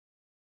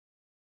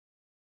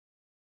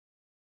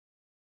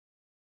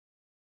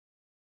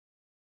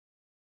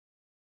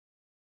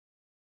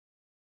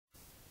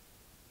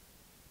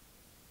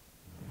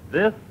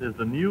This is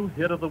the new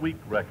Hit of the Week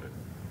record.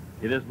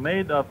 It is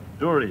made of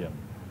durian,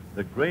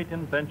 the great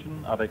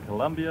invention of a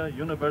Columbia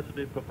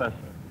University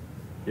professor.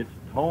 Its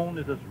tone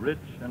is as rich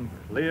and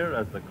clear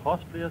as the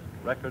costliest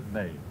record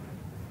made.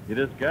 It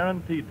is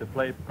guaranteed to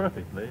play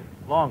perfectly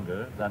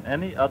longer than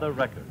any other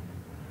record.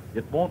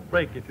 It won't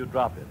break if you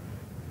drop it.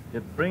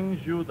 It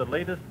brings you the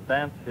latest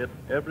dance hit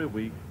every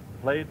week,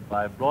 played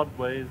by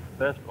Broadway's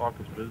best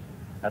orchestras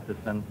at the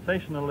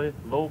sensationally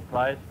low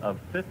price of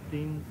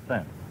 15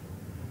 cents.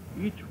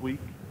 Each week,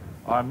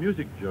 our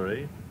music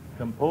jury,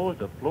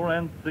 composed of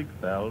Florence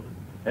Ziegfeld,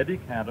 Eddie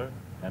Cantor,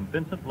 and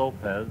Vincent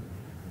Lopez,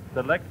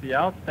 select the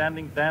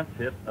outstanding dance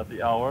hit of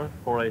the hour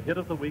for a Hit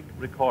of the Week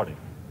recording.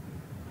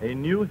 A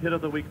new Hit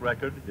of the Week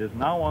record is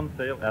now on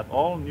sale at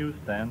all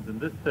newsstands in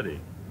this city.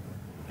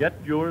 Get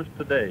yours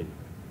today,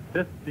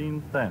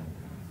 15 cents.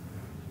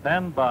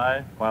 Stand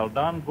by while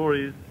Don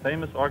Voorhees'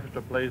 famous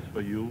orchestra plays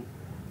for you,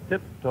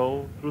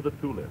 Tiptoe Through the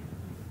Tulips.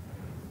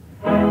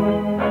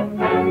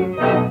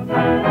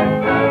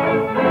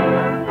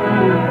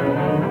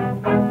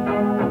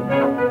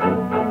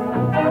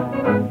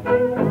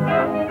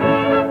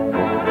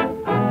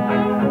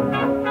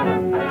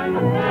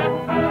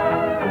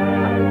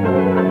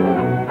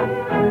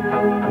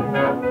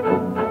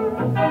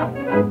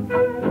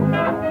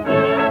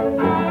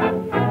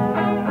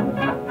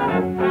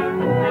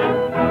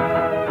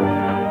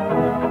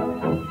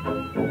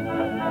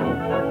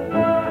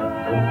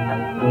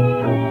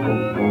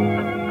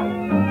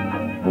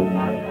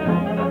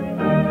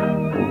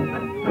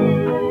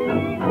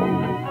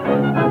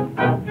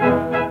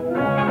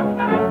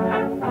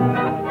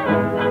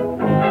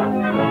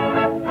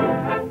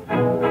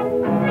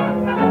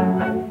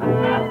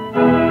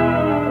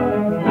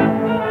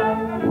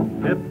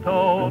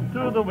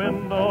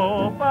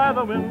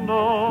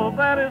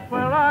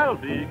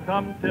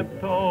 Come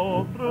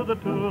tiptoe through the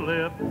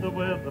tulips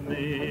with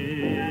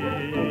me.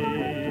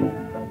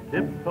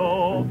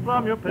 Tiptoe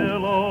from your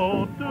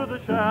pillow to the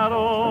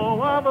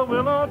shadow of a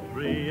willow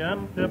tree,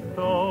 and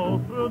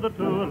tiptoe through the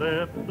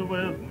tulips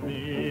with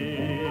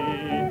me.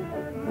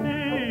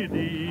 Knee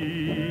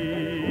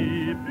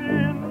deep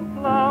in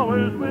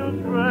flowers we'll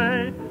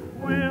stray,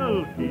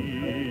 we'll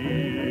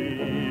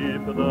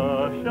keep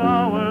the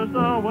showers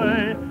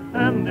away.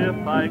 And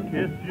if I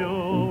kiss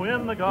you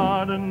in the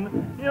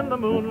garden, in the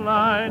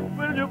moonlight,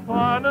 will you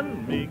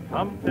pardon me?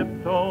 Come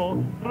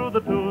tiptoe through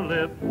the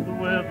tulips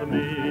with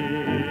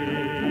me.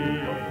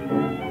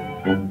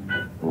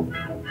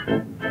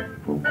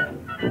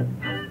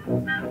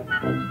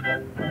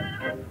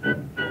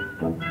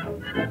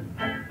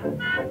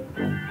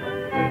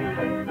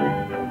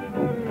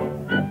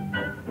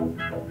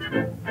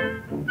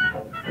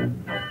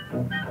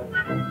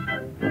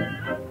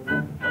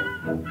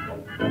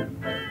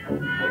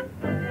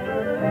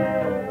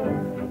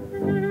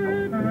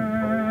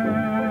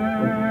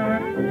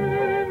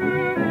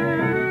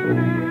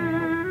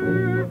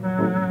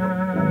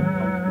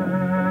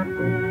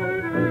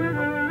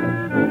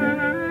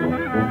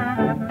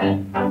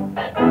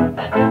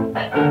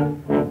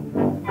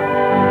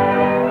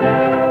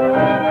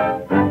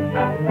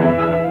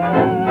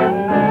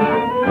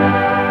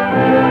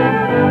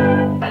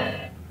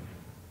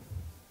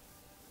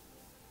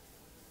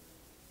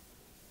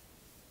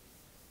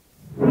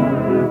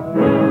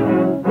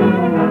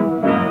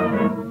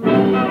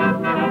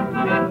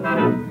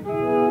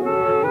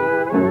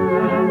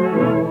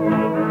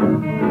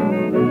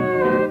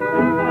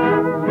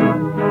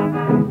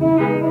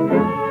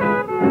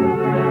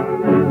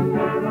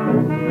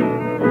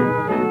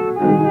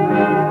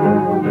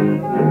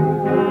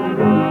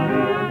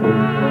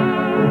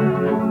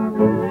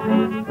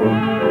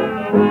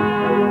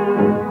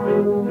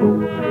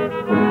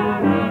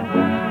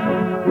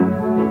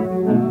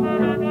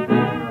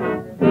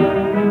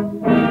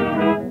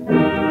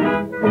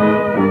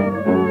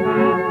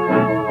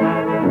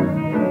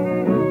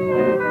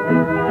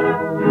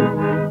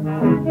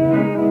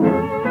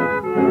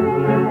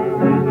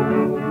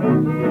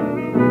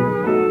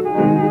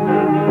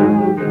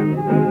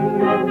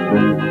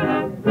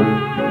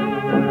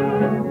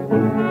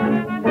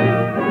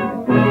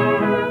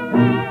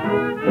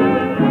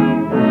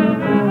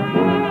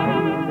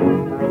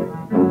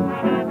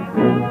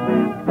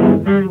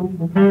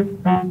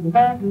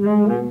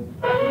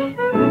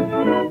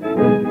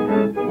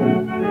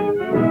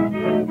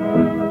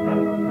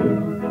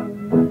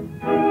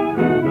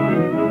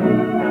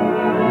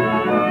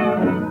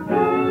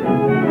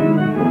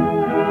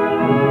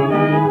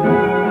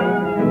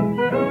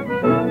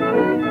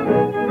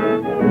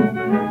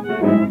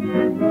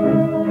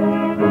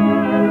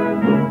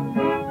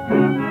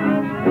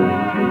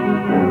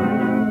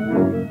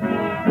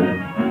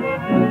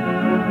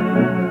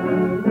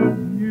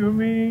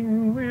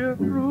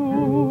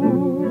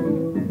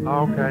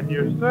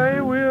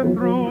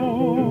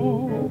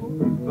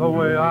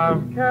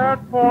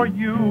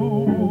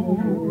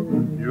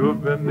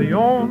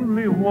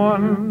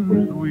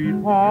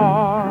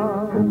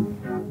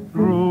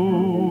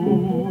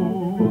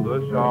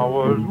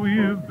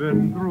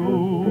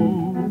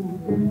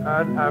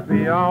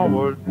 Happy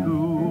hours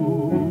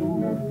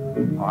too.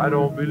 I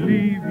don't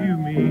believe you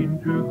mean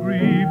to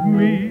grieve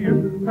me,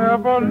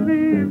 ever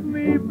leave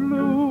me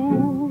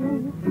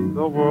blue.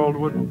 The world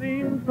would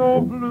seem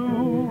so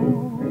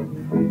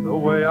blue, the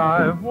way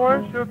I've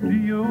worshipped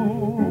you.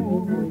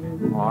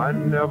 I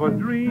never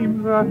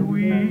dreamed that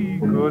we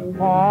could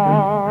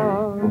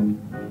part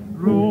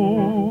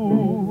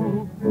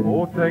through.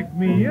 Oh, take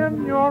me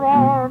in your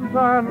arms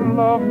and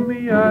love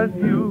me as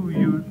you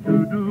used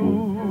to do.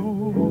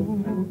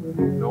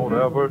 Don't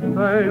ever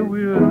say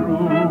we're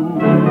through.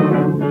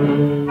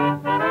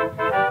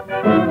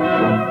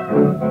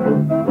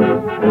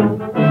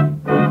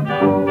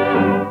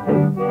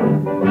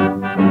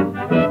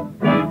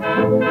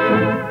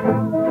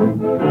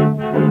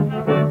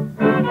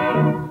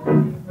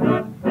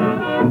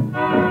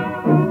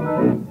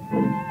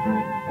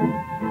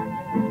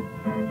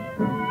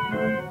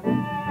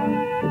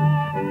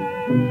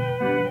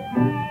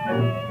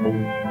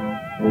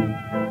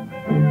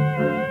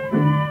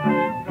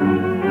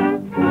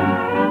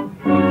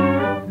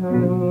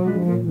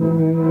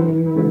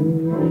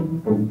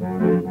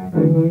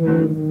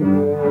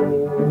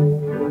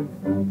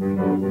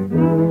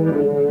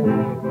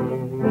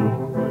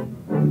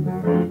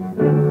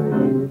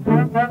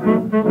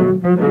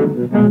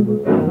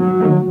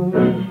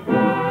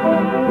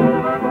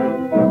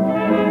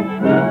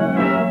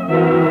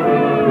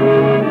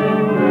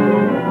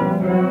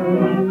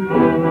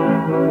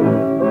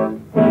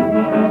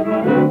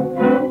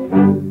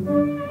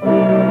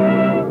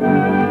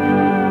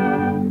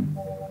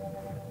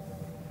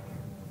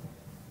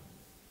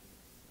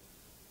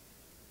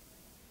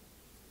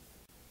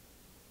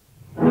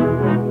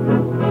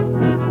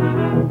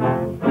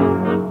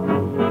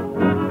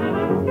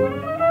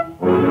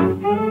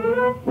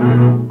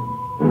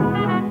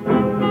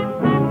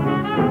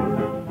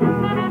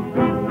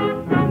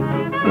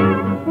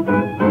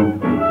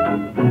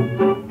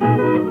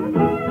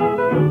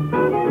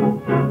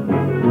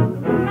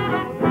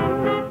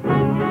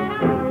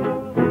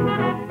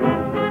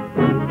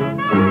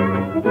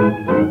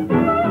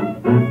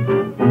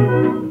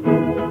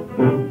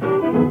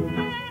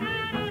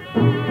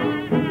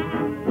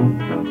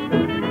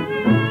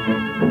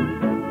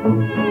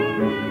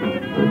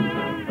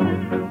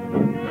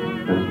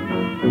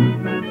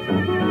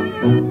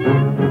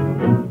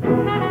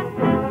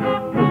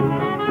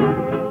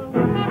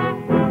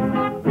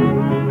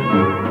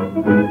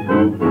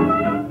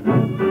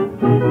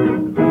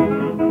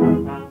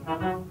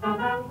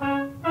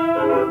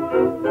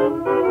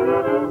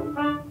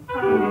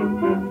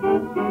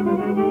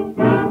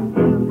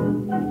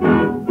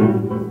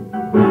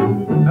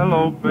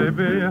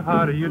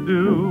 How do you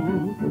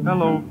do?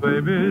 Hello,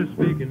 baby,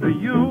 speaking to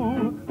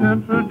you.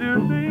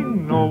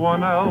 Introducing no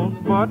one else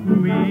but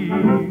me.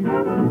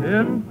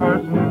 In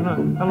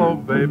person, hello,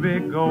 baby,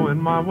 going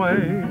my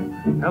way.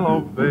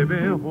 Hello,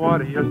 baby, what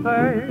do you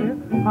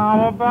say?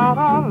 How about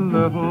a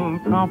little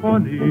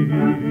company?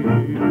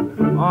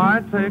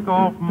 I take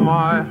off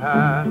my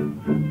hat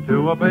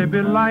to a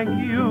baby like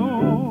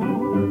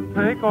you.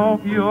 Take off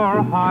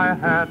your high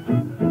hat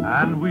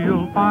and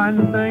we'll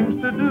find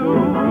things to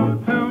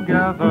do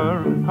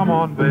together. Come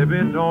on,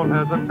 baby, don't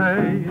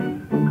hesitate.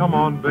 Come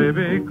on,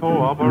 baby,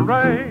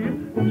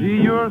 cooperate.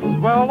 Gee, you're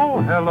swell,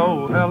 oh,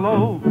 hello,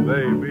 hello,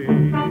 baby.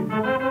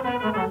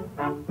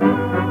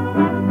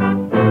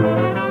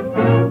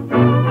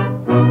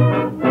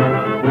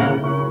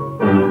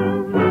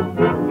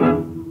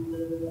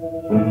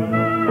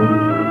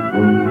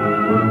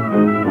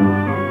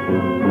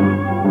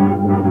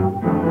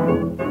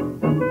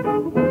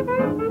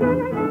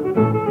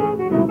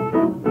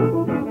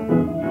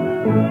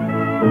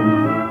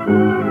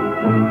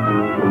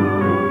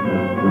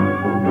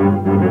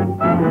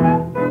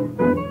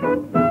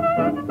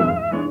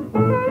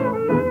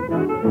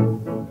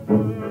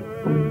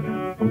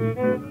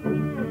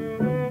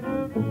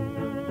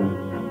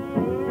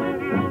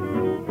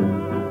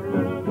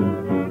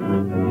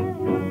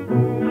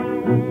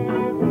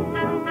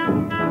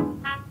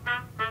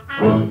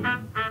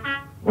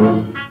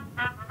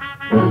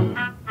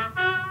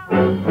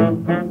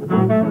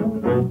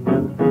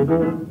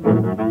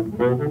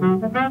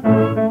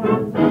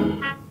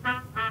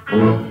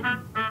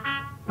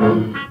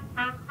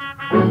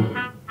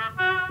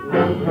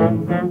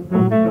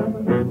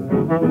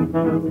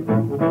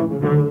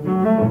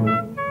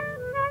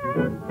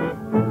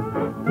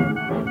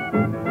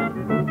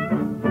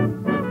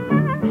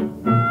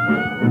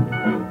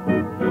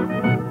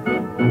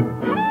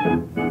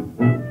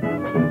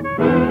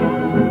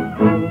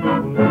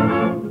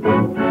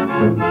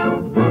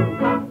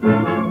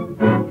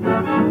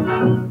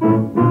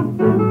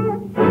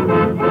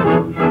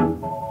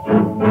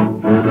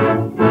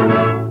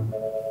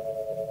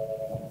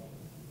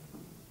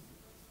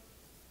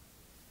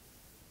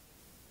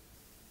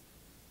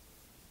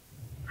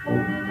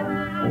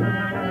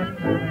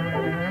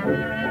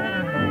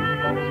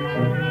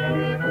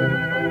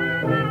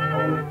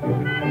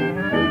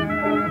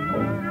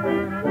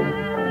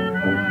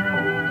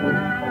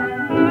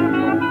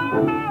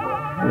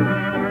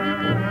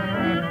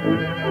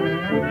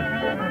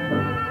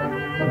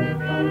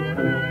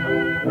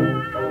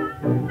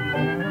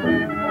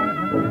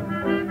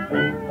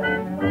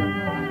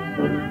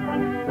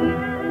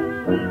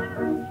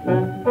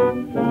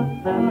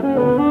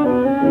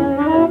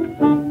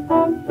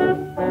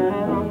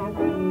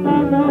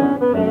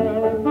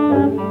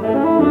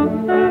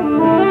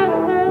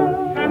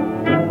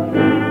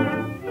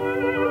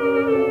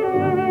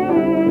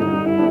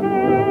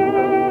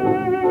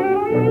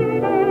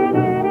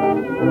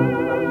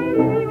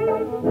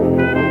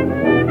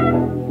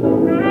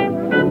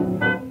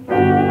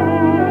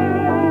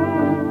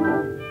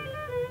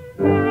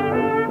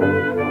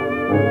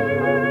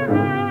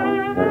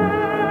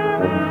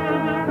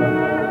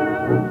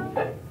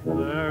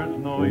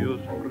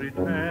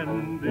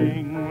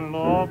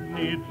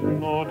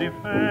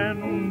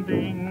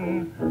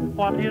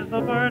 What is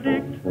the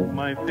verdict?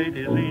 My fate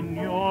is in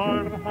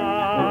your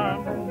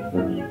hands.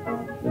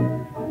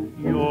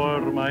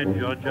 You're my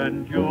judge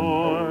and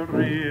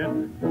jury.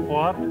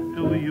 What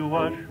do you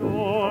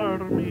assure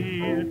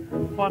me?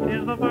 What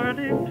is the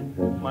verdict?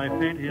 My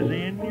fate is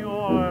in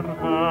your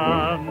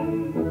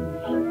hands.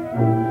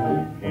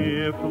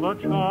 If the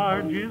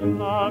charge is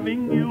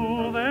loving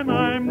you, then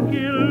I'm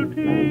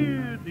guilty,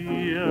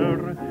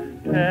 dear.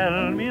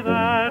 Tell me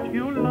that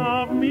you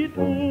love me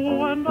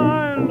too, and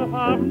I'll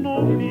have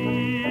no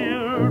fear.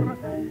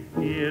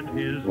 It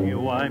is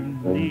you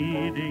I'm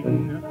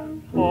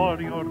needing,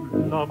 for your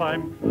love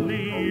I'm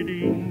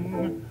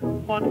pleading.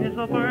 What is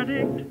the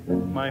verdict?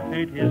 My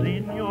fate is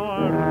in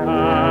your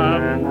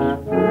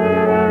hands.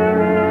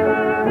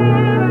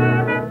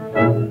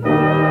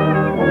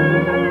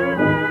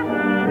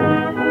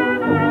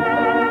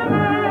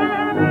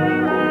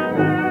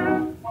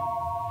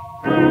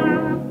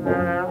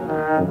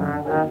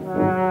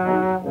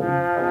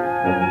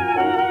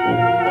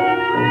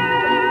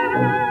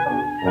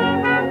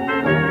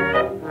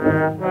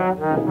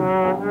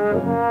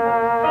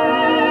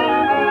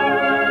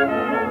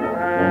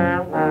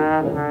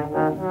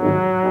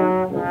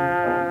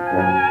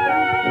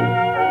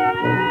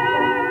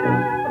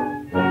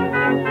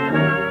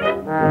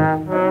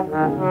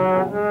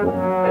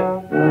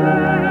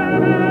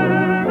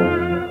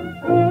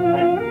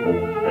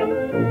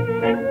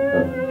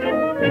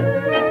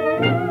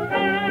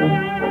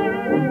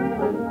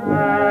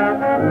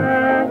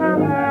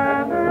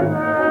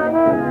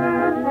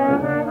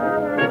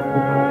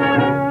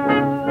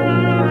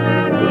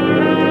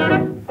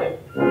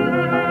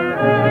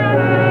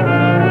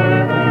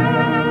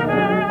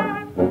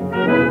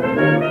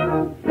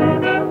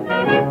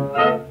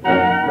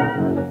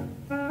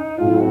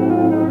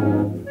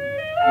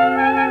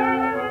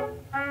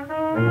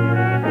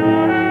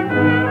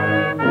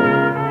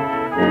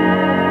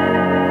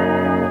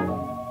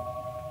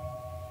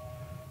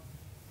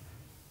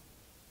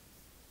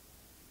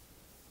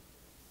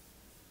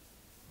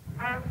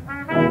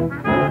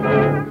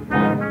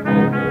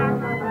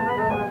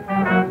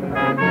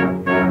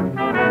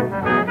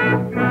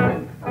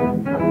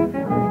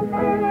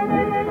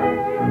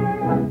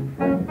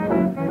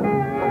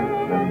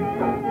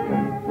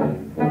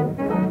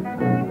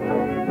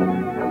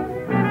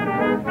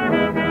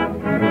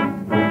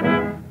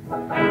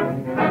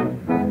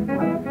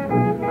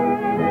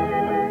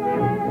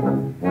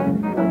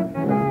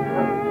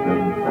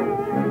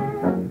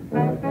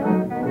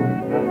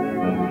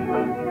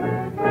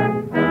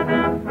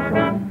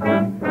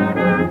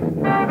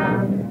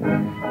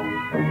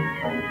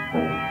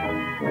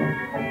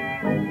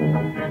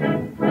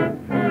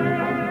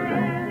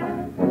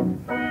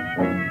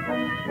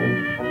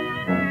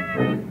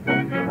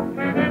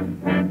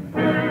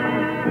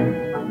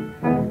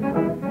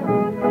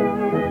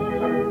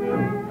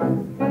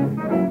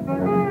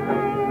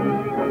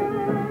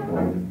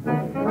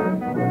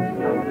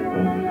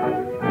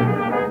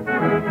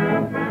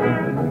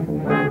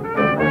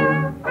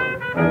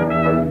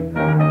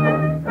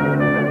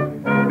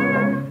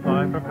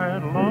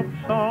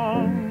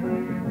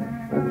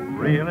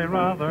 Really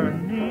rather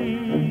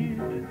neat,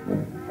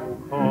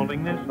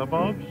 calling this a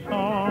bug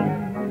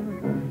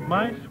song,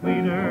 my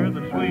sweeter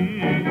the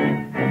sweet.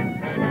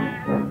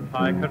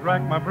 I could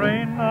rack my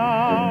brain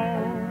now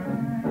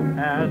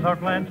as our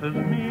glances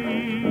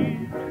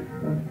meet.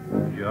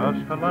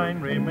 Just a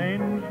line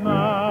remains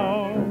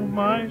now,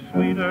 my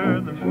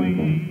sweeter the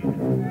sweet.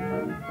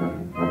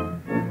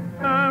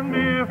 And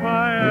if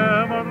I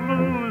ever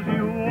lose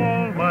you,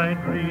 all my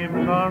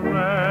dreams are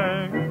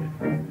wrecked.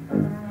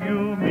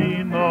 You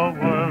mean the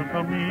world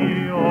to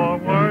me, or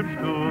words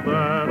to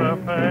that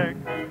effect.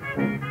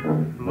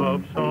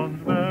 Love songs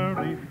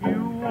very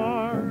few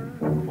are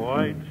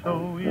quite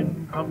so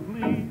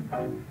incomplete.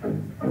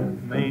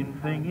 Main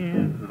thing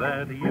is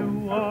that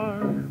you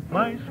are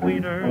my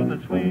sweeter the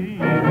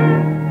sweet.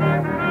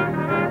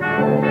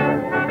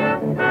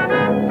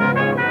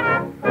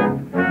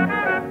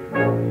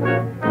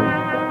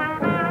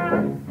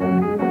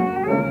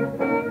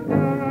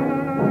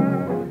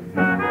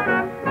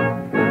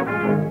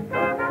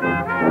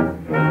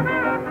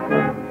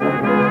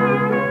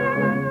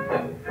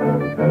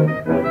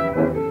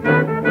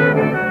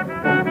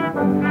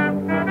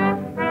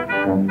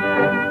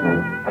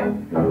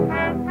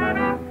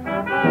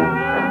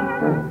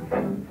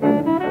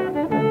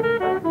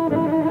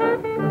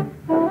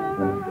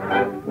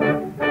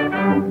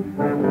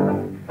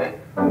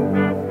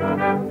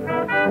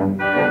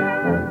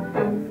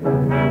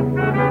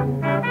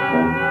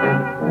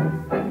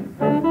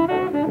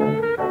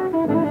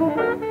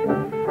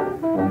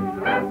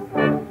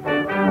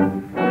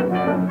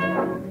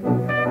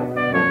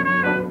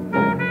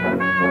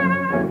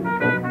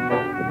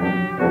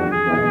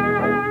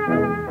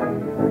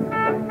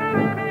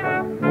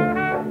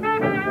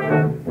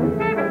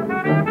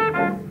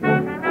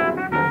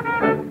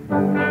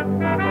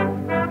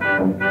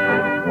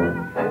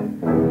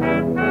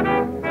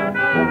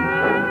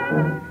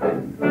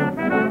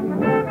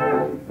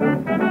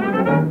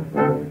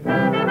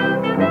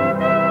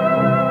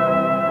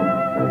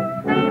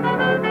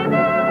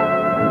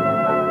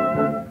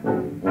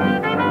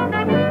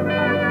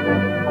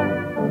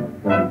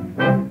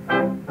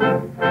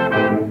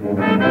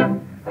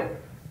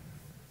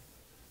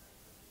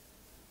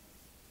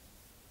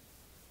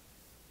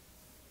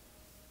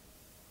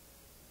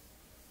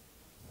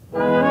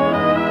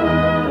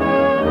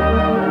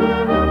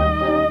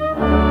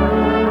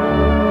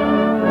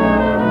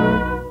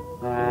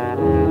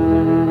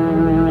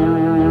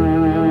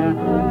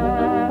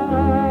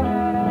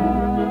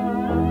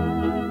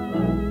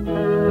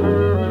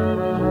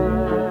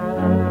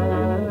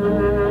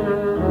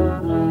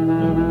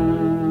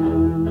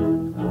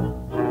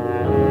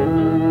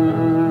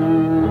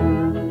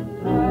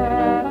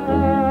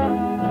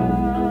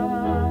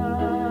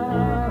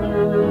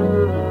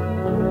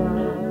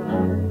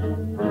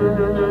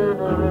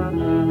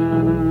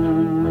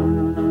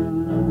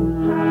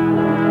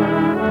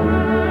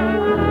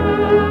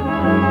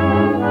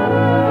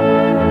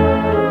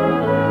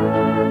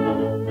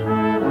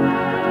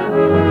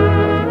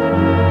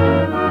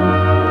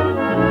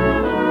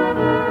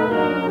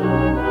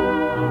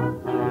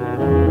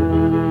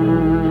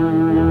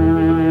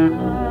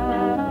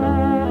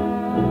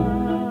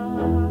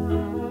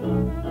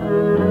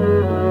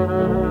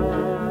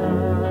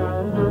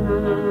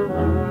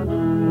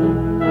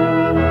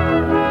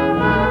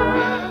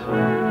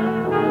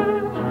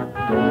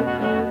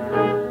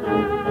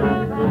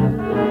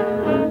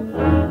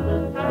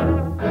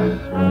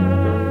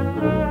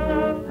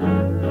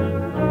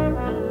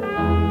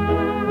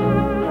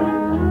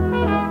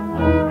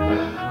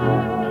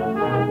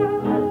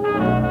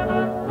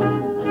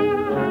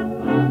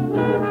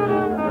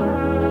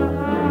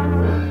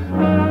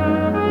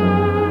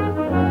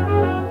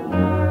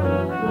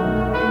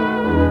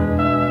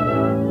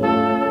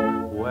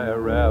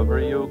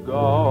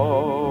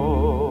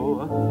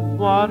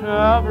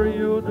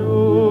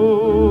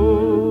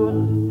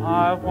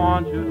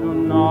 want you to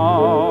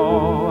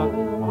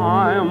know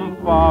I'm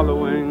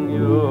following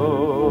you.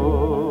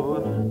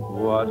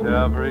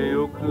 Whatever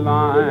you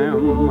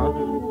climb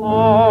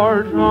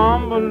or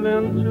tumble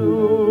into,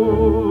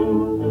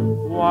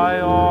 why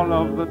all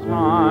of the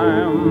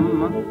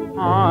time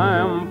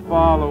I'm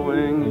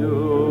following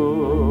you.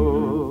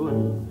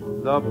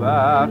 The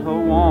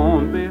battle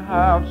won't be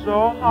half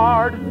so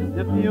hard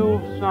if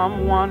you've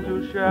someone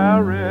to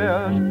share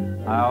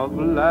it. I'll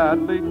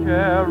gladly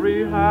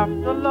carry half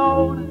the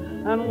load,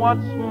 and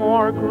what's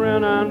more,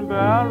 grin and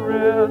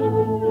bear it.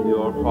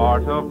 You're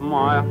part of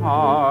my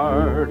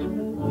heart,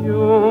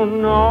 you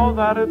know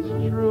that it's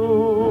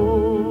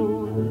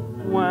true.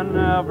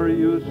 Whenever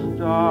you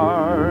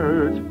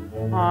start,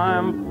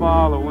 I'm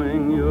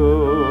following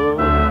you.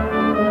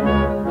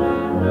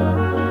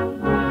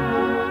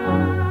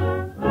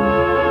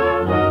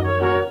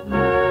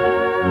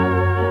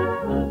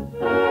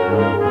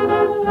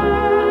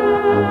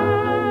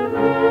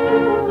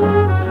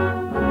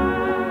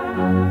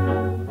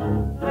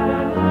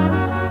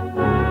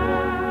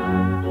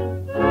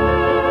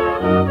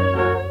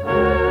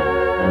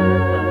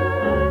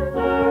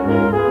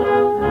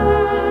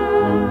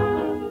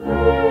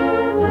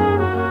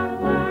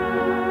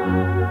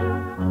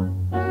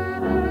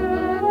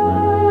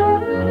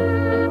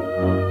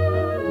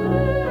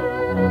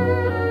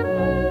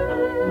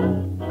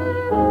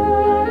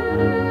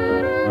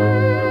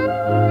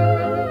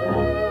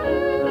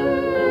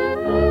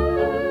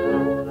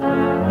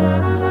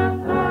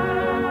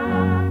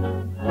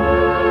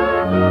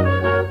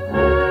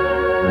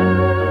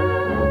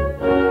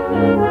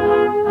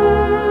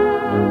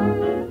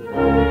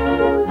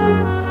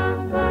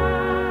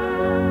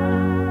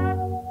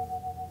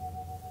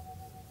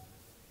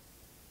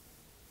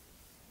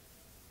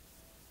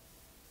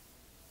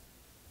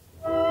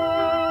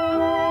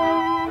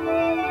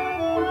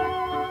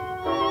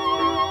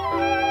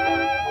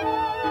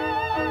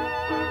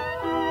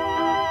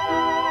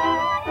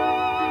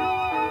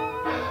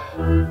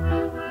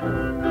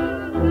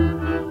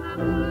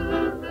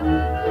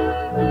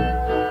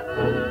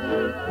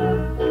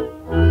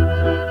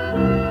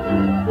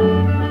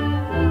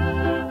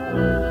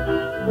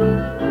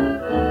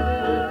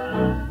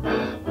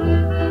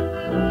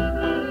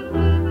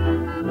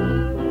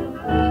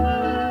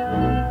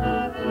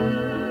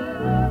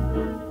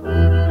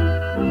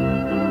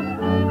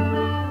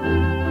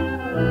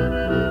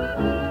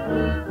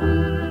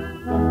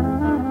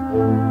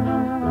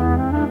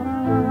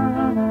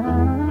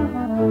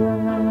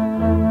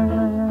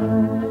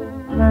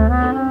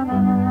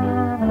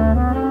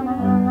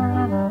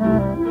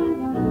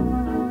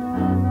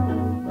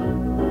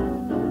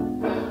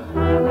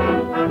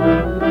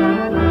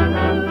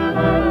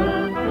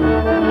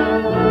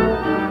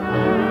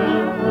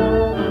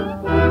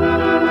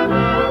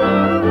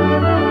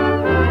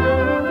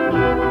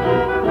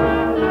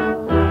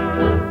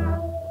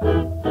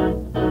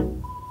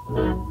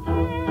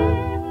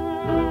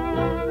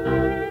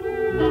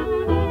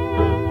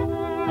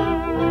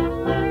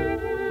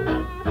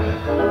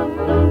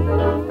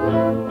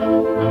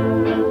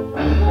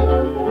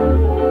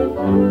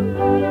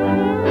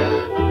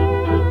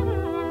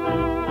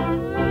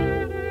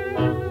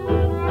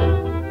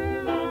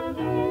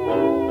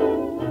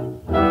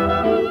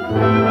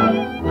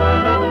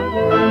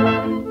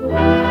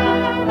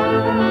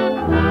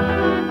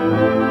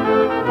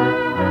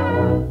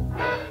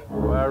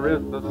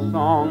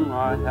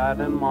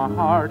 In my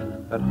heart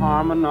that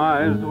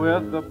harmonized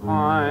with the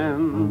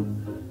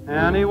pines.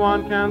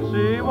 Anyone can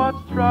see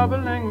what's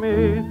troubling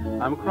me.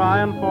 I'm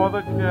crying for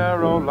the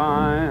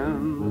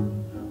Carolines.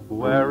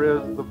 Where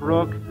is the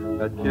brook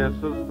that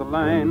kisses the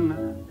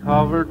lane,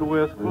 covered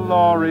with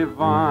glory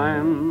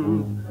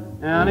vines?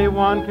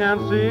 Anyone can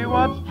see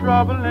what's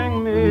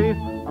troubling me.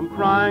 I'm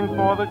crying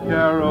for the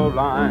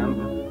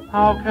Carolines.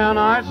 How can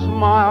I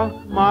smile,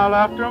 mile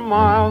after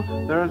mile?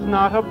 There's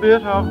not a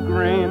bit of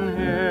green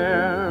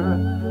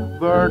here.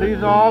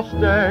 Birdies all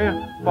stay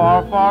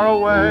far, far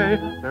away.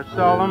 They're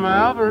seldom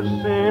ever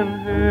seen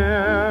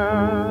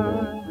here.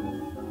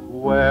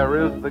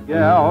 Where is the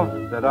gal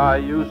that I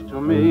used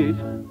to meet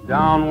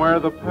down where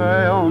the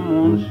pale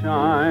moon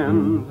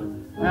shines?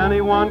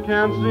 Anyone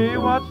can see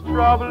what's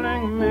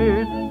troubling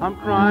me. I'm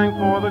crying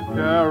for the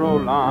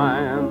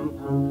Carolines.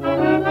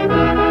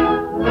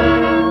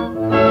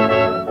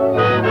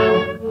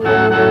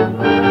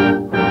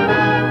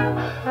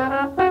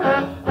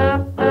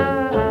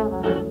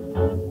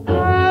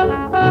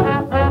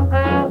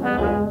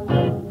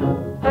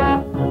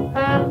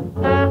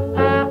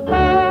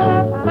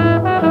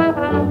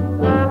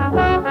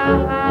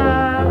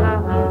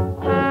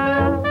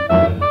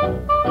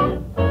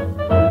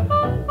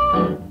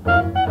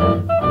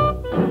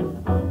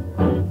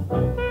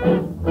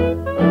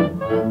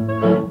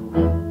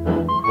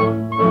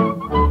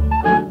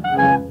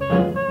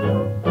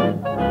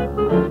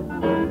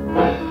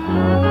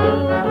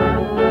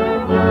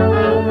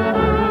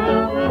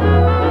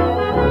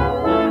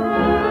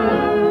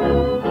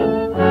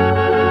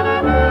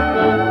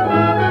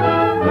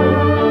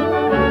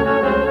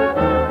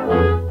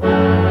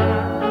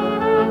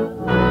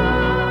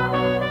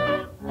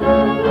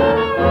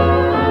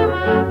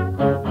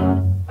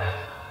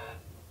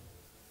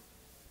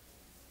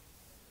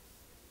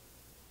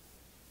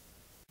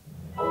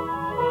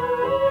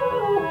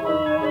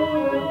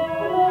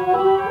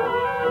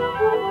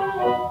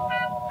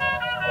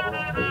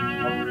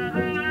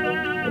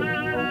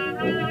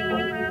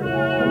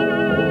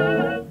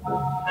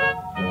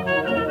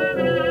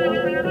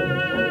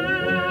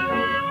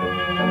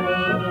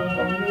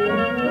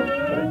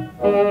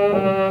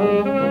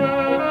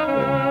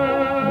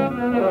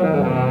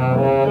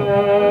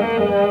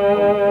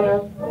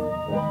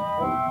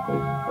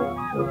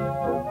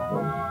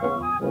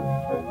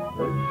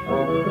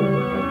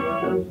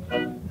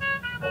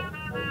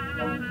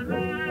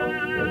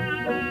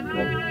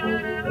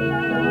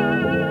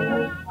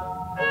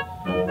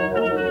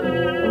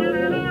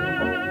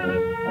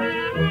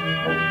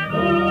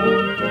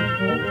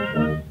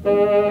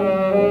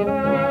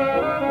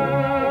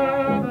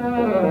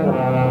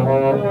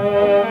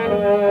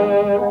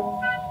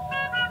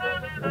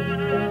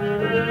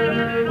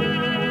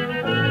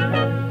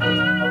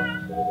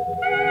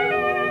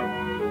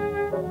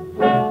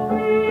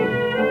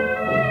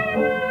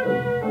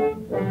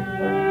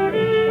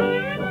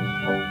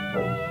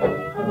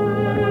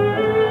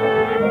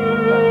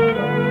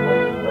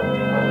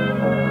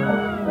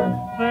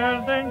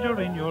 There's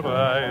danger in your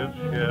eyes,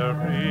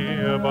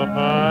 Sherry, but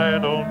I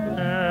don't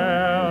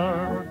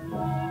care.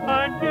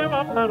 I'd give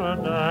up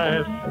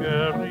paradise,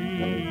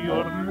 Sherry,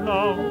 your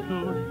love to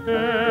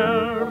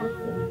share.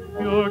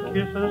 Your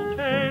kisses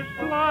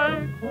taste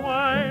like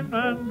wine,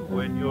 and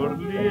when your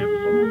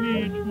lips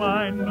meet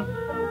mine,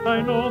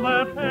 I know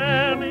that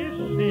any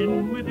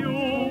sin with you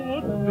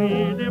would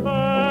be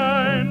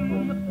divine.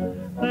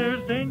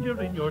 There's danger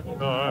in your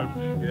charms,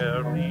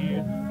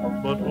 Sherry,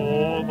 but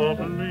all the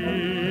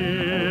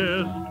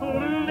bliss to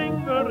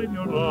linger in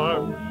your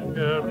arms,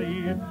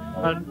 Sherry,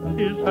 and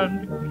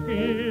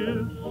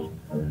kiss.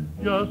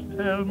 Just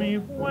tell me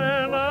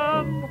when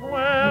and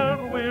where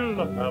we'll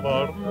have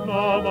our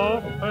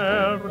love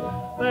affair.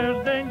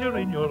 There's danger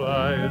in your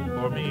eyes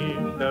for me,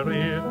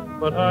 Sherry,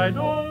 but I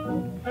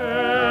don't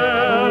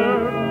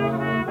care.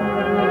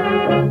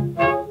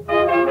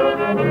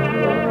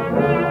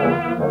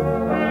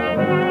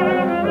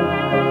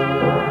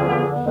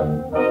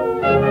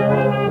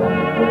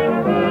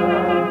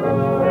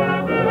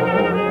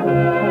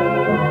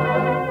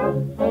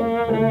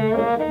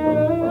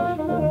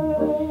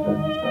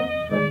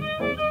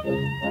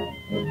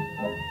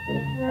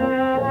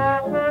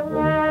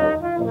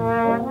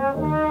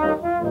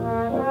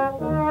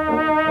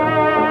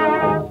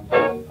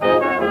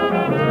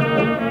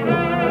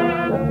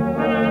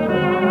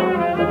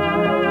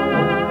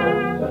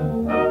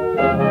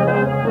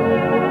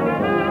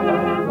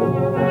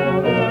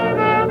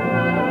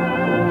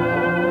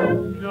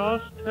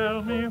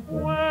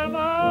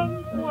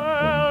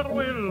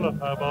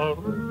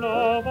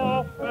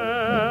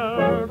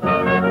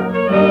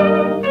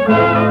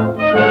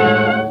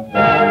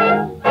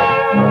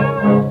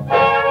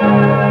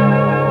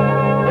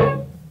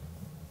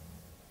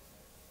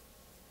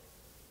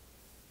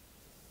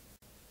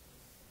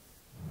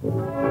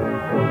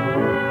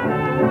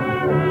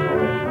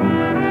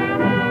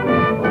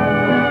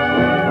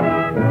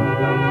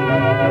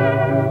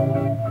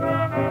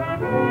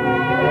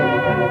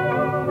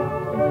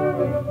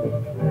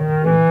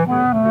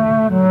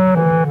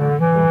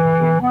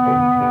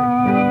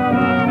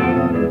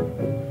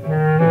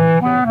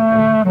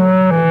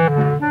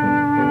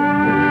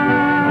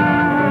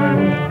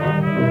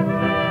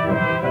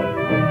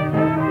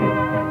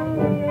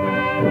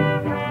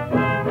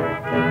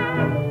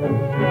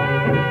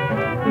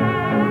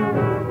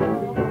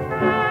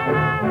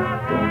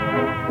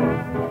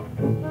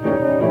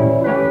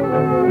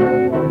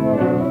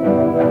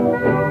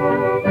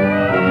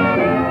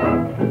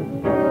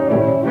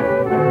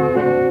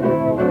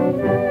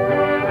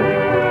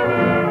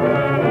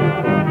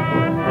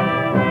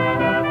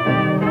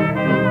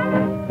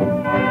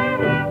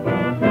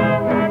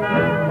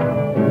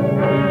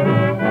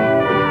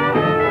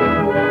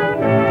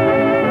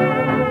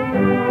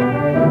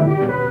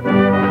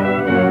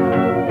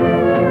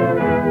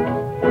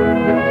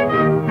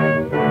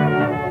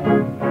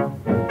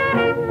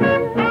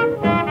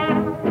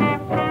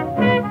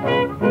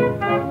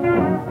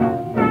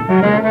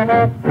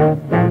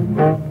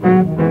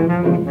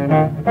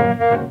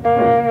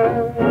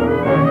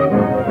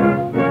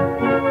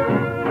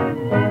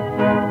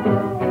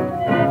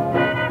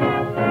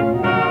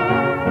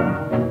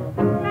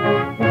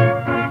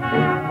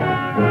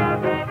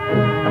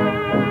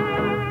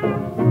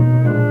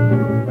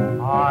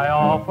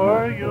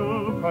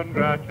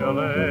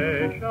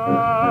 Congratulations,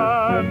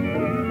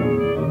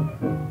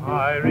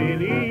 I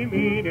really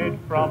mean it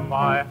from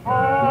my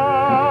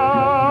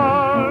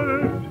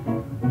heart.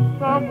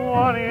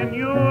 Someone in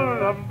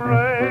your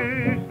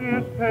embrace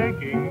is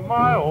taking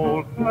my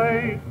old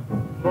place.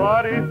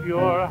 But if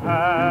you're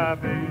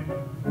happy,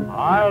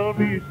 I'll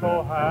be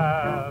so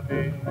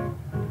happy.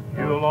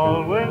 You'll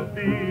always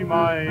be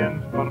my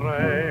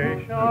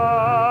inspiration.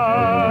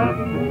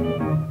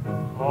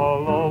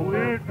 Although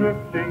we're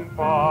drifting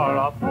far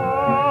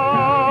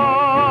apart,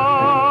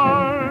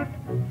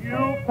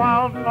 you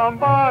found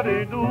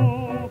somebody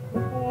new.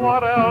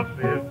 What else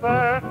is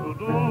there to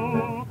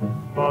do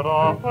but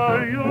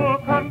offer you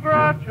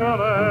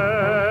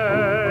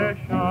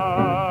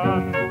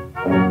congratulations?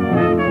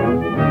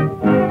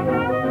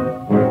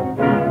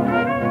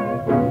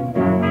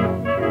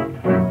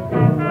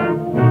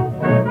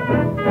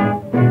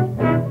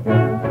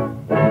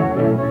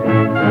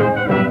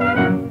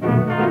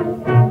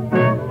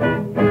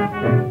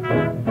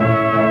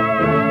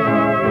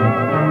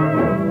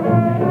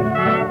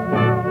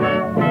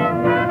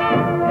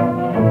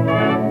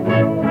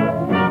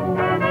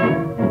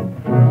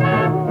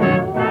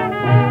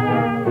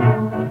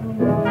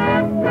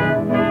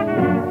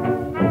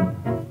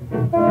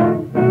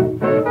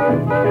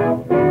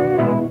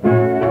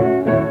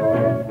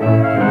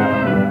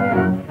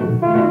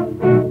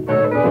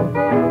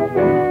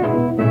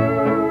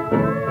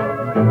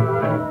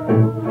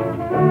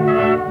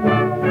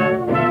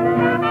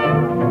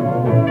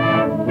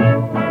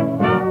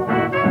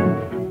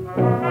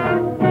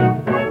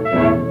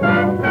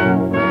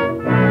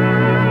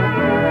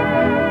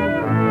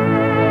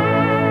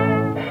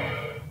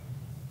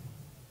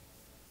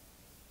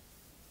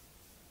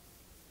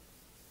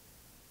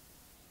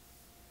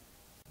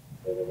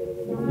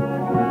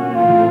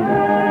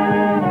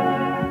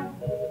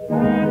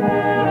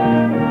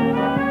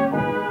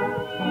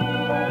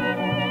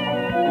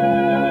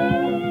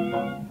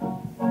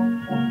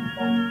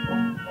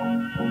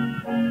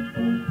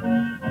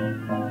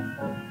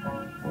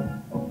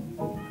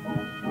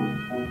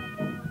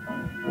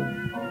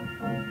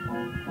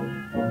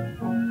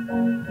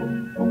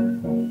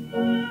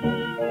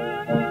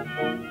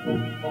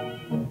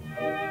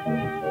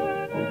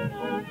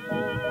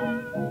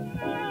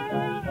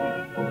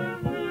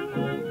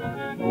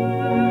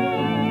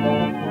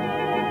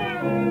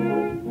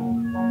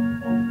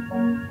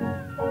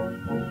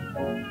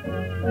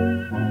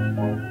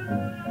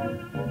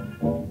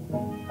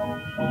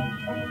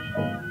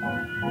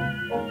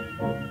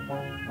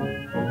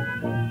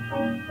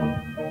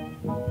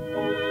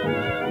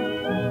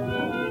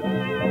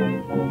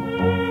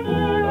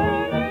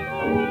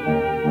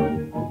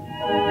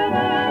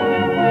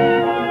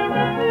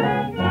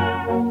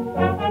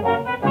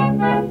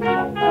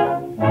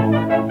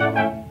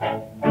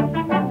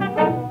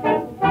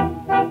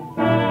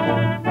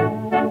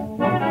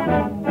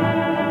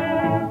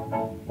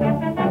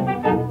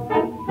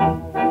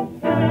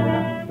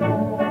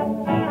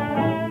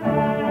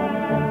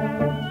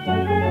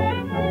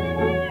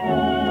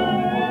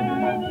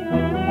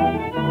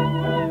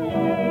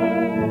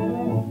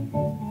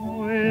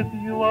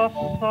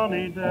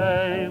 Sunny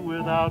day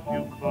without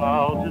you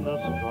clouds in the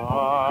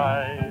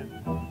sky.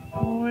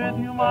 With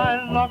you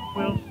my luck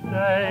will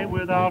stay,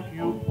 without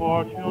you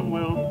fortune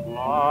will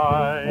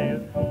fly.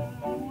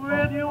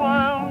 With you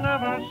I'll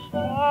never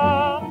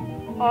stop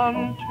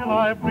until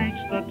I've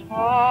reached the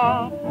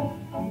top.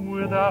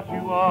 Without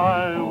you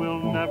I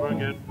will never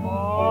get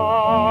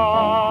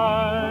by.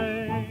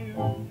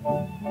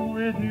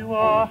 With you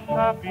a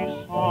happy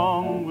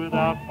song,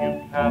 without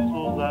you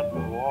castles that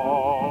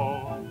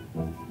fall.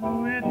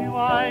 With you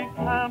I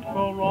can't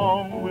go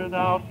wrong,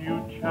 without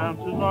you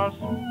chances are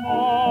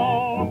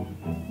small.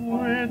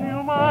 With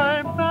you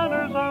my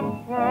banners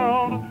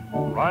unfurled,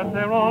 right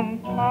there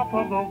on top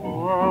of the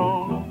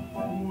world.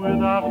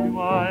 Without you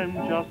I'm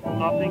just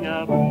nothing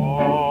at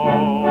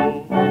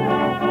all.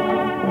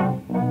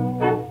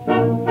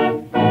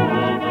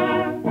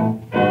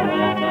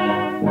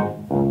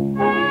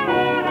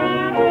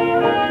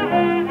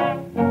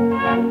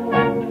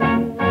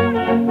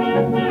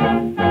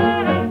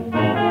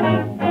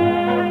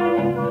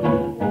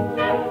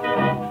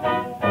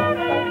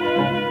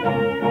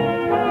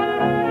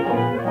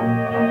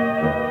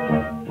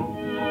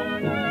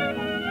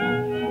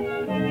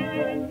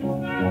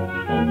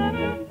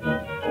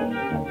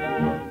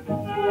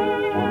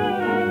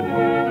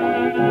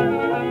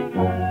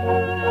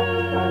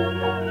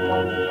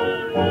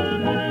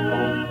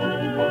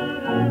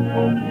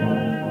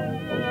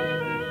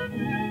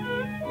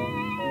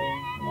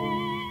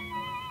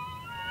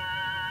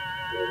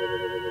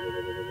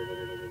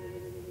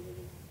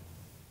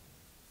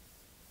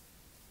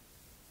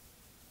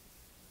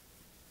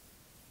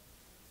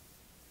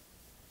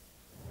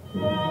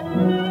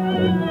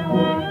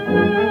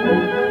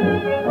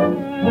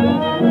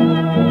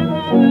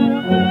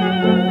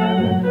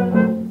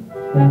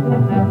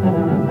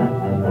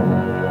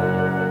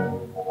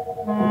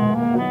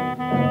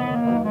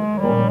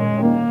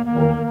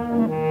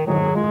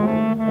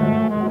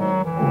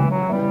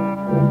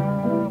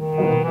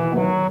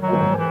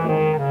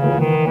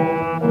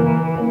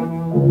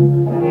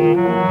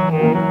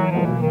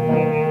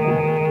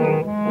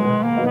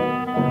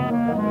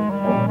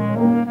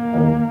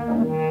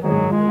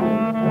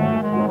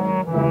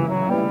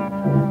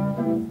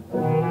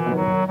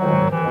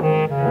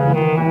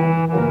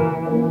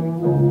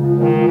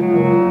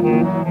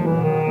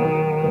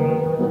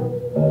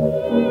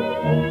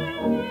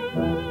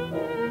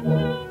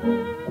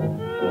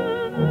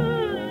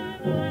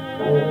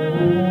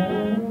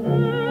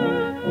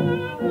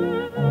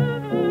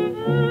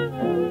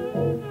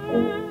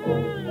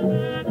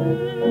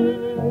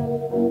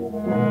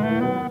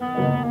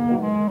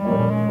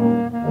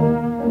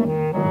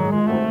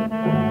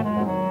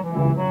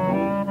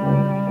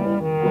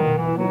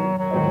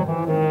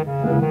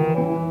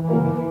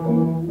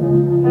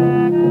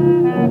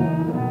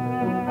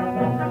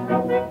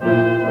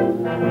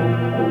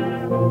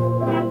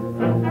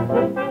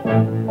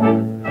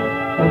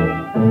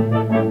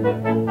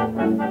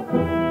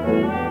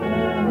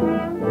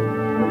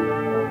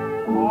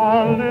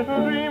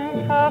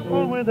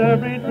 With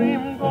every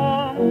dream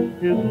gone,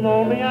 is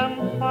lonely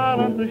and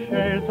silent, the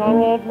shades are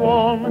all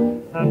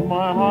drawn, and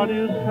my heart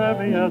is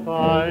heavy as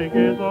I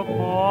gaze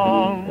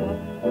upon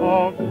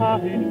a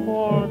cottage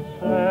for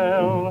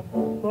sale.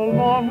 The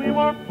lawn we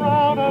were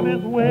proud of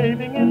is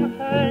waving in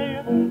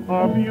hay,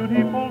 our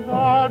beautiful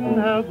garden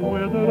has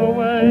withered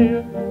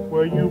away.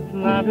 Where you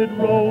planted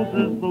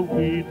roses, the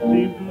weeds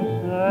seem to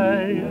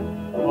say,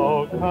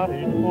 a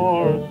cottage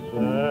for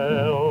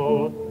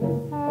sale.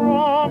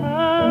 From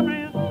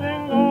every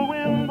single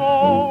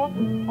window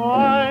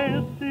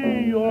I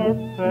see your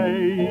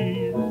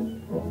face,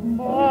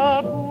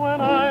 but when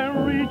I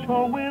reach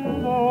a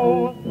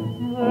window,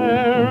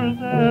 there's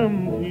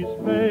empty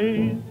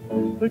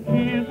space. The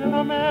keys in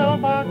the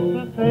mailbox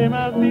the same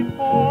as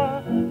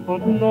before,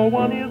 but no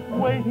one is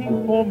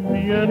waiting for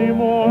me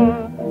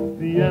anymore.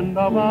 The end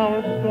of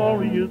our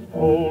story is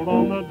told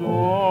on the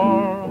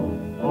door,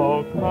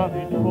 a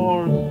cottage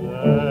for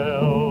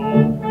sale.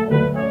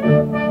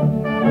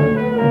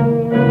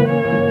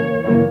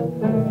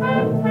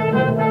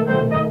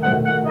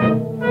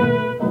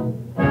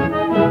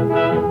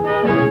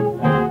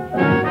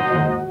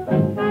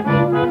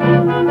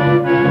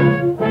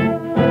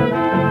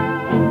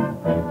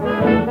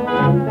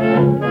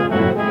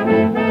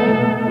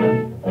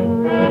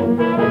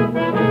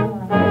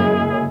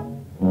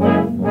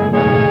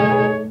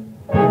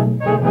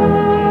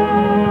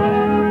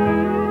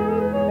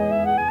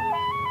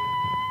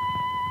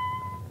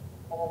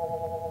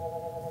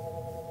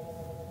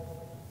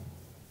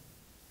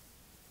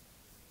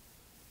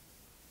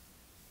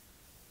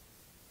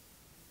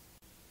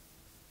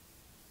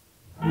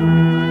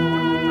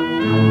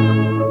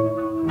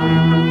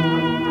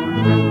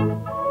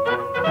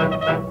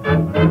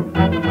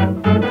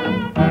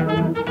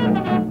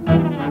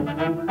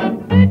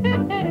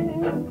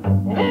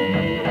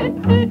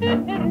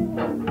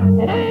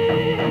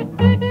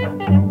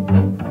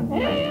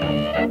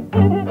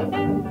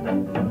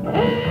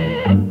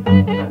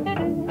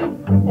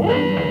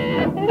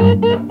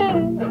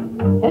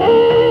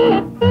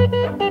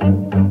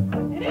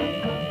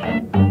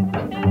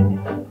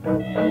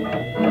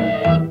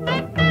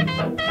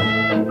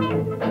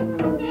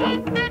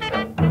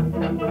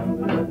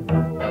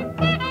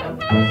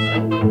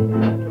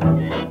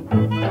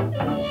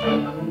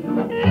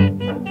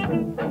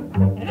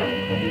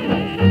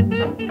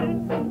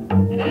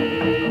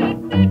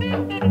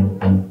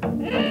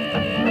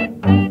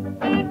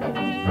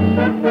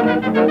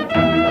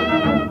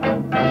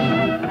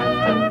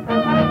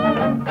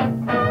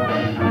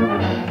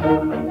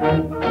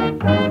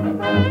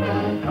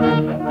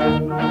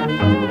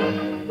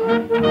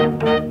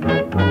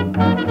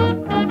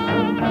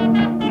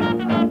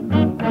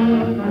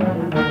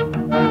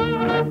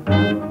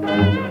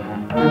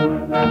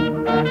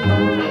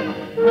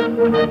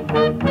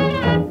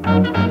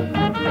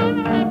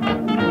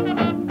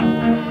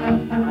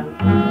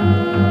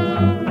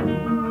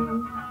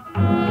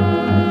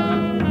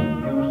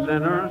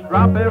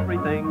 Drop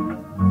everything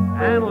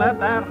and let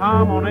that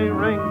harmony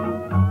ring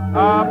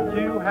up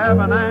to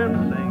heaven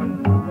and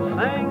sing,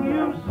 sing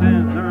you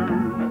sinners.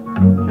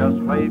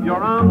 Just wave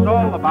your arms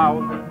all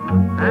about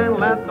and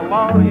let the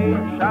Lord He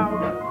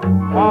shout,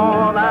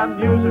 for that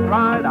music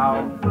right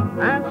out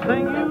and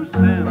sing you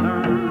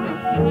sinners.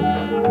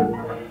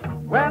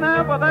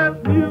 Whenever there's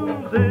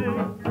music,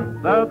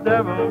 the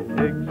devil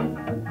kicks.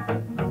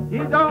 He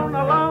don't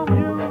allow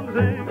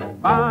music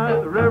by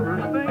the river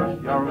Styx.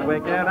 You're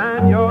wicked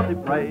and you're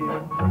depraved,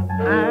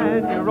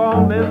 and you're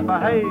all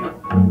misbehaved.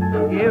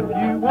 If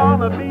you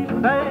want to be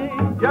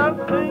saved, just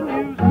sing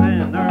you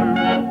sinners.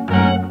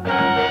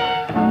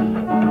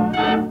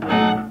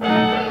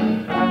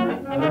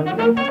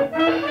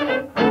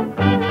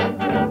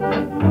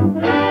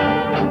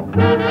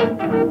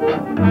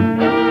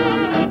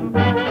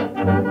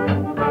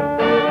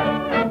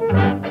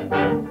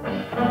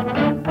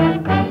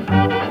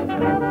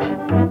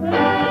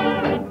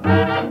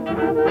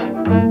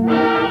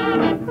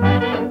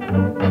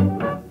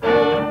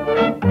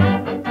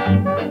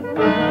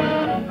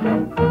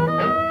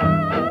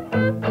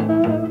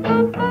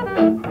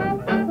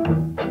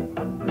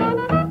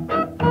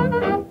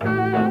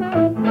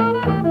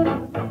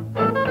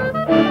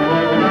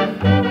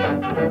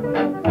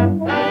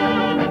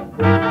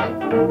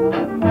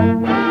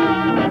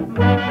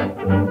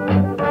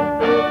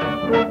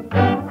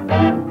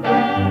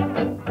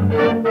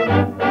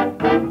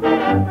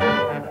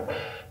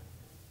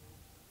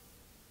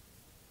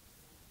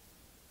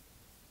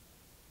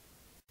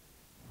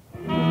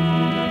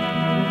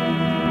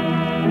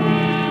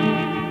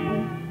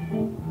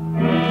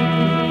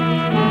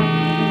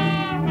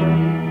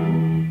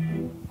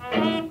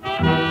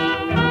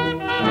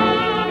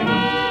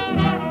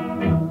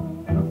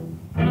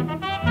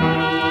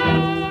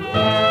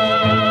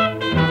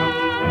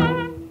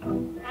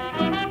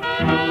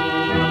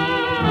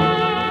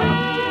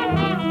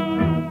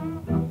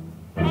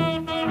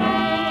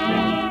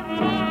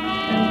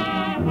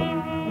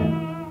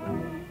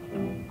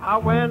 I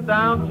went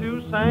down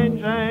to St.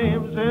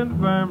 James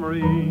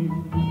Infirmary,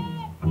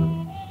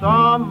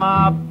 saw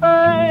my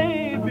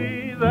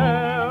baby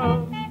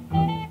there,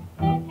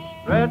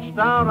 stretched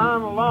out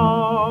on a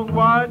long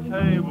white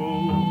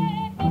table,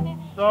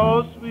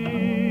 so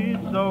sweet,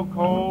 so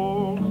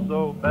cold,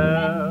 so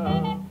bare.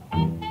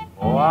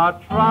 Oh, I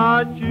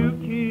tried to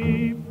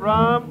keep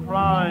from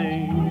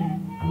crying,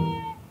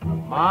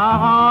 my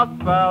heart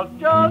felt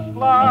just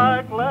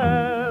like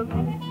lead,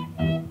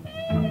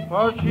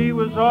 for she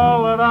was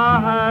all that I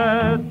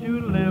had to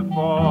live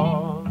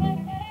for.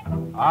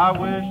 I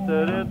wish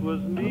that it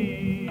was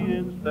me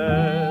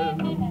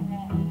instead.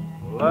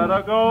 Let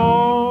her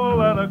go,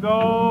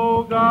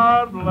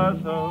 God bless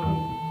her,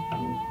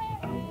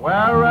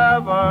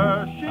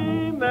 wherever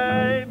she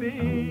may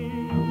be.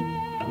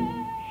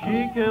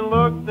 She can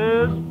look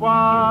this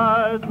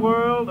wide eyes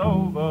world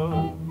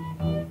over.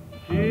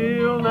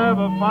 She'll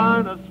never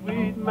find a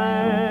sweet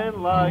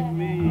man like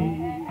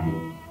me.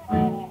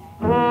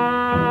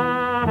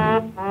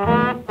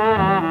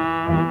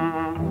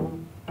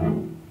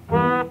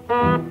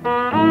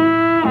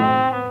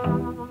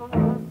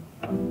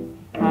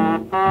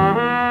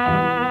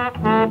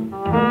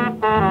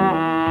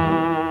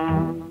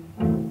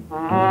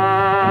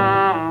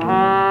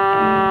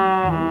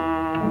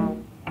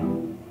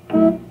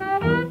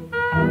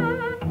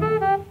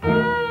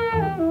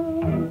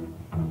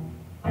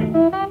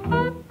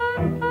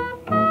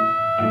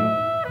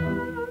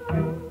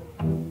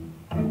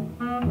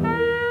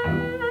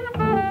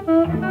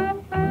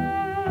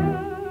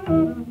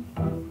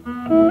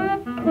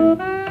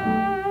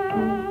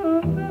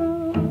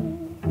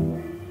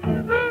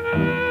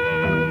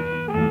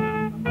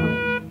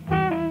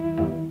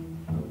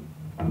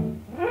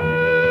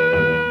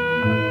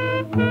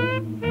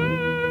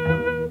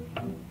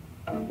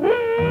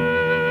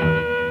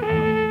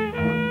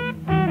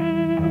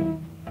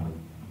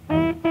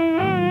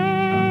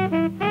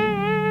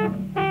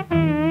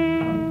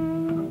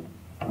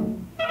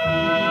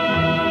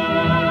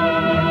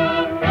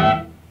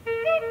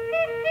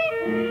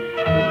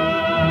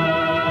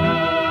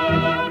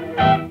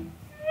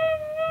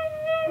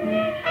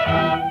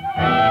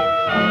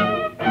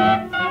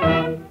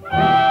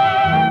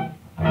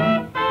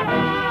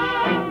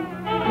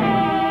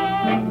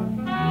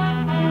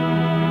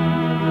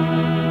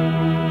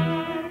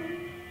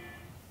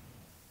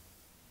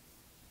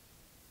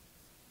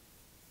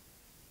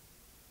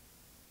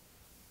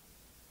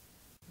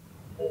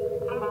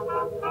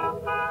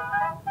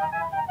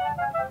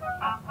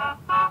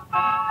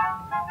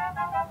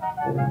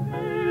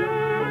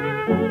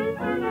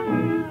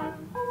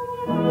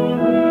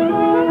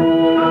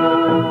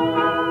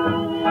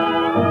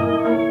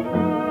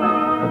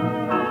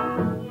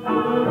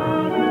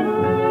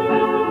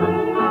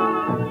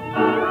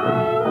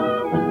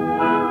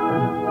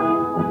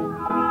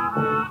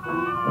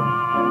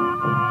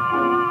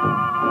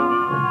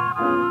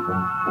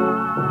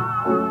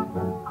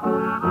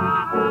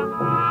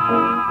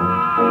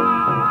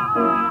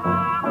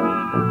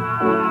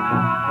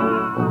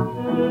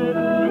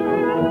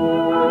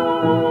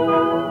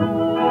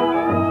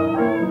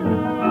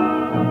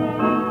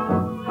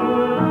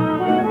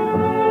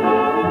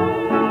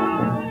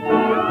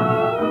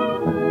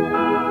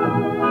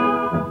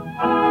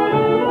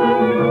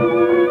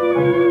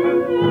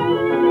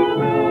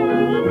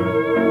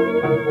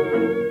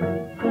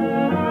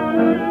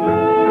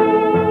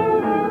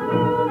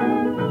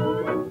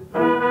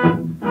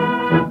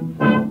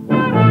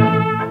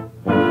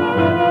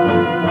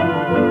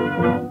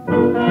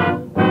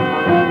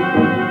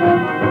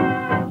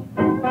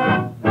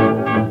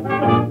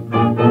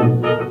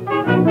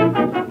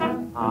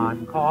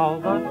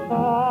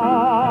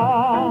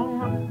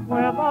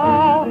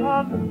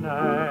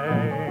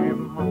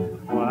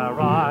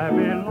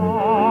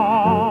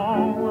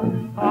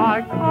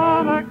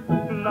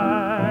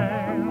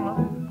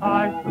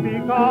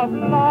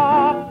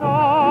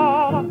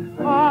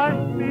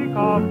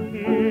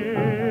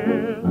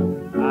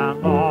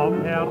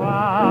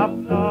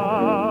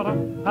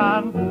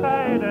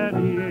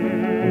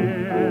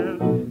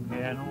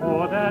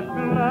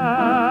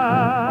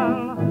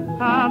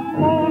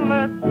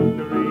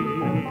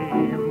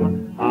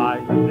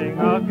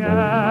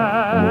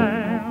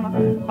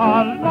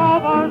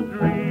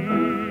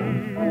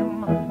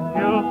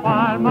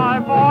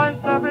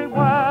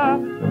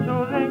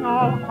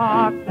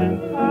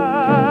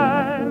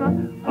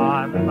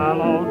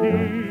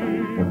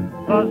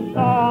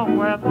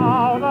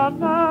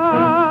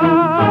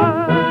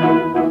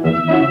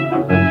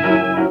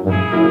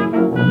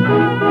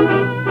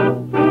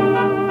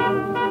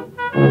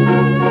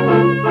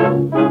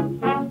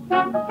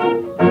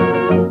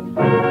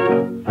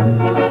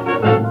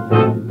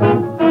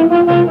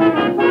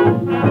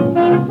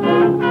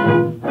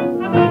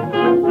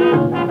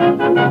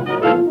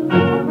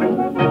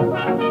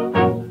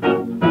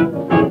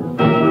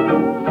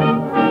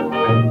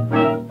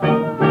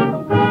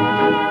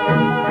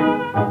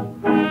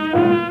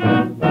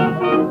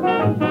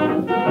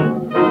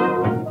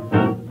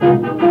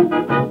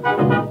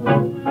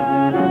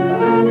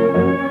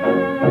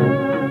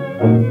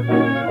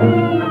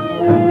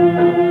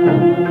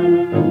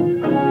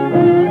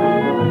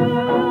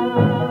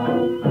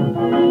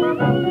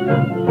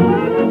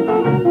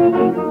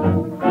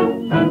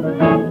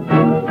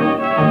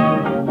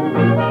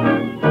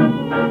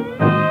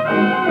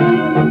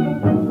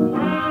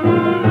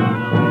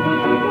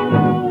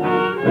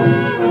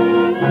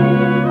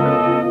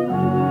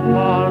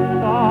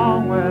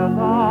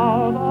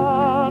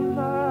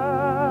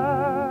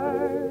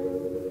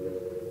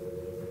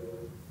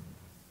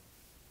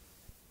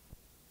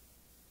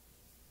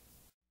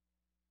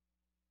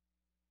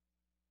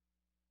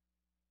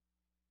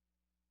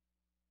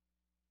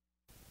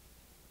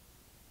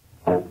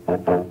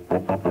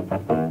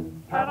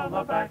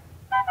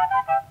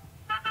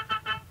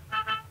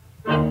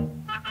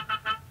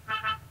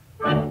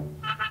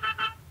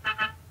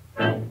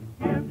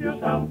 Give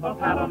yourself a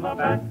pat on the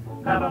back.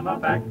 pat on the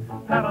back,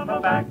 pat on the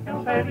back,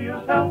 and say to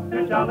yourself,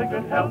 your jolly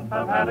good health,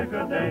 I've had a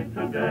good day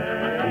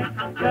today.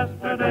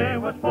 Yesterday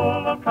was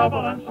full of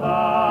trouble and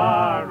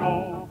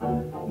sorrow.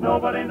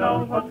 Nobody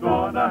knows what's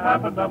going to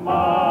happen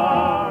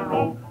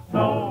tomorrow.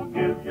 So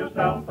give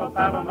yourself a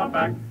pat on the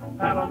back,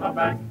 pat on the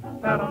back,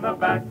 pat on the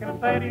back, and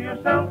say to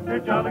yourself, your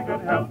jolly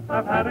good health,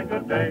 I've had a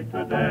good day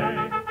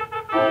today.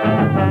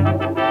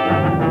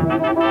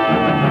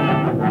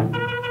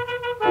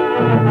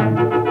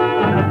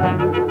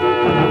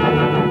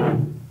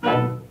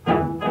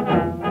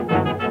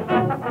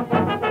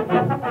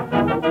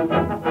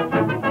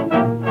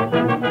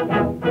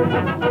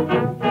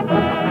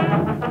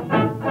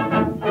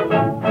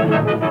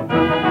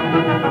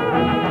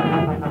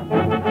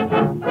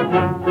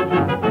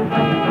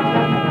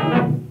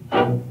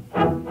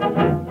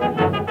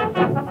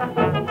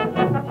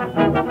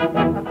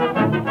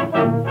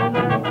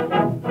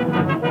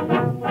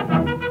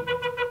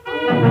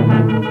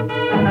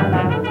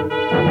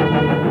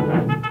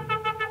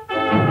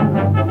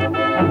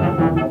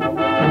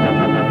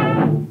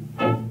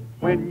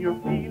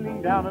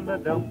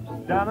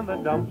 Down in the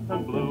dumps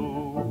and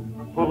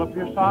blue, pull up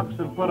your socks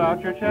and put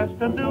out your chest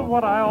and do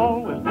what I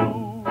always do.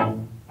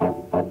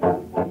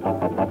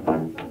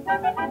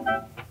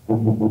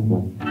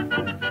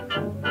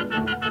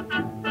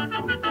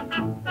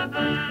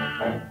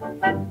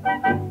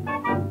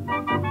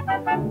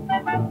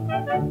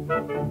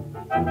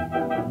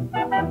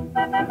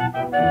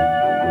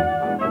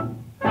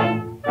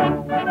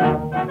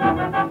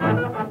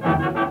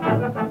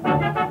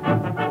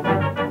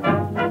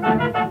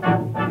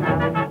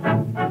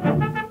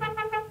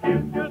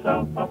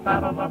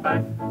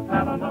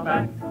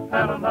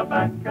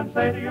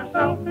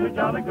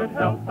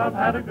 I've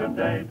had a good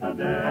day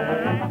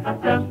today.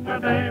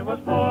 Yesterday was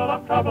full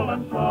of trouble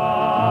and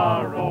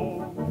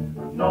sorrow.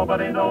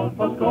 Nobody knows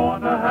what's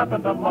going to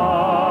happen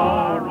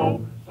tomorrow.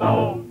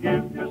 So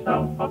give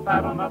yourself a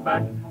pat on the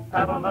back,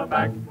 pat on the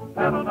back,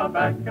 pat on the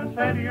back, and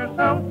say to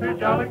yourself, your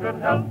jolly good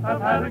health,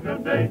 I've had a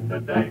good day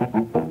today.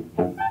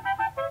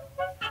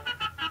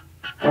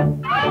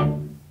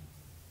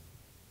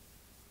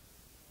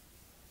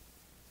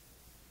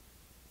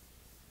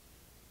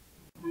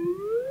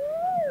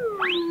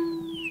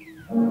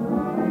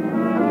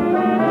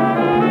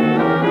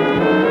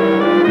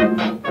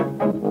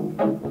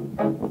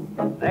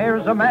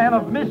 There's a man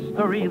of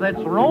mystery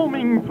that's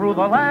roaming through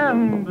the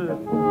land.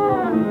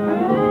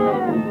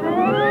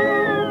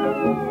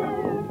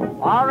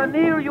 Far and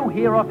near you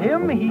hear of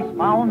him, he's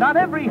found on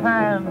every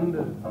hand.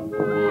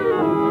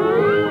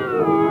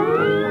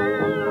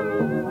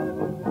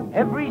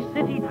 Every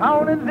city,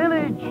 town, and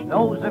village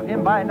knows of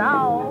him by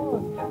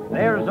now.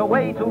 There's a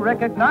way to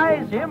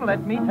recognize him,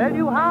 let me tell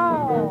you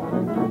how.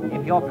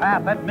 If your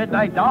path at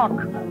midnight dark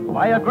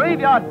by a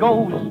graveyard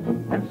goes,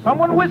 and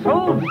someone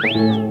whistles,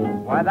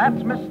 why,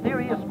 that's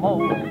Mysterious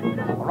Mose.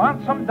 Or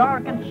on some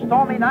dark and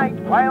stormy night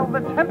while the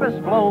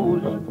tempest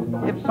blows,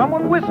 if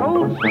someone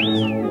whistles,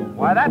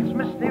 why, that's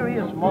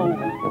Mysterious Mose.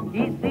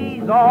 He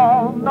sees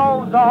all,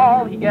 knows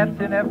all, he gets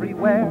in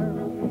everywhere.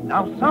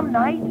 Now, some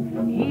night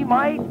he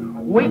might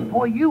wait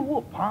for you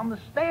upon the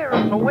stairs,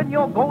 so when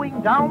you're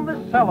going down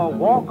the cellar,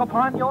 walk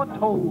upon your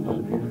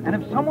toes. And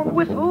if someone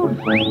whistles,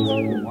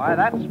 why,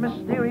 that's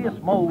Mysterious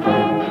Mose.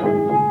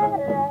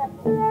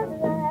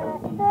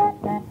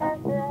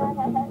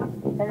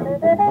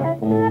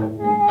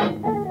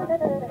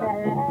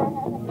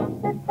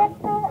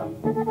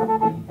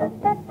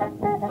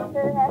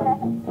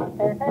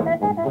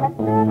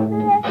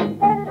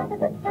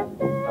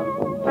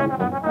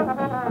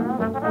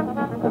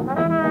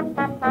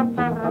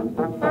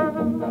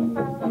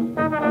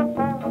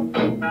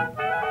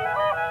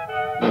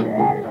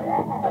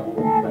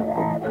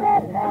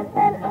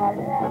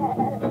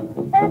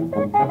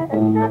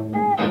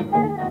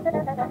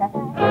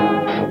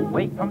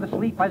 Wake from the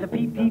sleep by the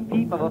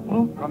peep-peep-peep of a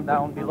flute from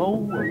down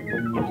below.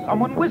 If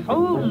someone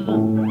whistles,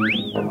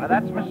 why,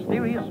 that's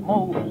Mysterious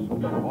Mose.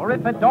 Or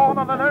if at dawn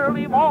of an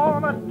early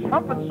morn a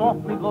trumpet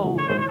softly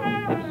blows,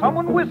 if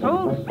someone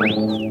whistles,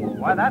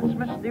 why, that's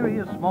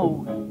Mysterious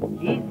Mose.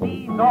 He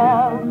sees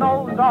all,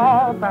 knows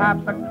all,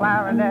 perhaps a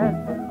clarinet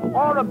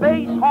or a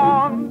bass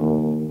horn,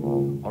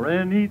 or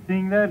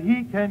anything that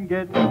he can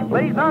get. He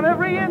plays on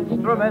every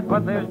instrument,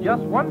 but there's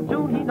just one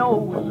tune he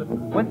knows.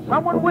 When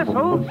someone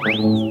whistles,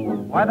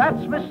 why,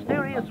 that's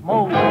Mysterious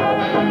Mose.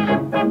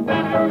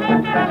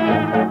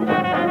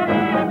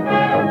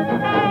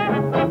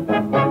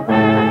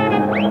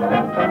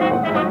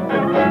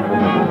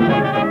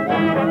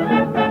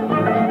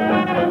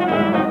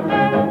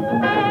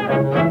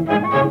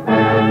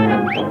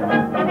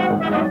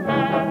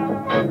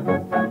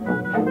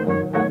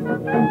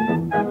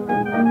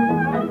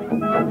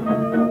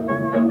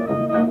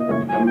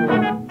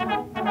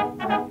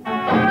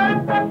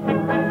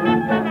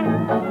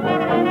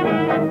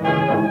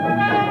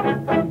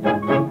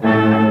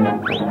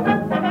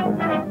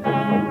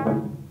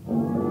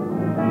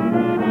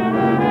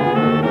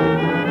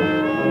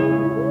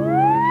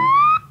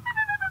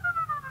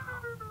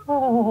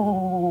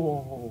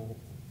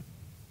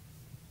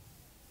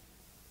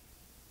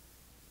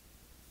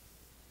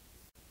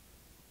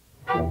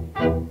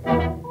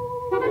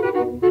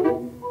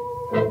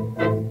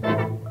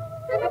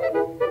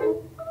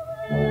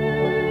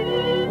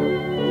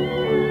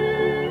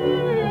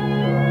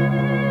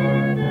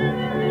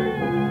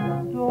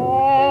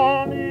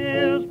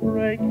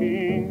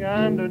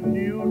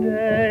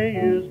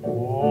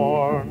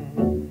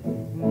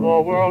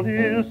 world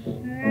is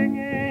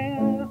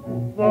singing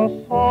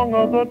the song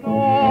of the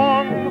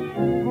dawn.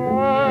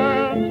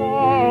 Birds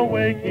are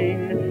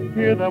waking,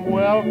 hear them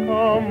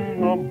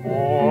welcome the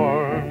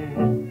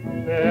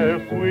morn. They're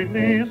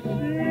sweetly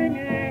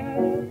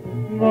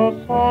singing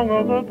the song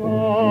of the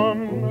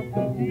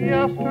dawn.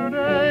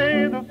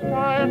 Yesterday the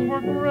skies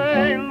were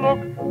gray, look,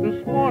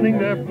 this morning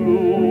they're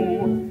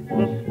blue.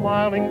 The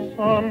smiling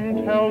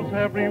sun tells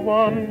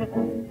everyone,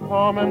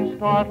 come and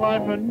start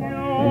life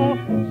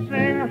anew.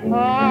 Sing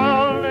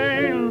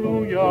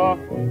hallelujah,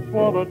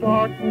 for the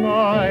dark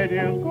night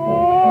is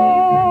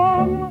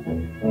gone.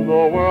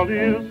 The world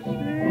is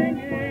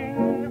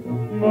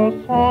singing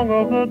the song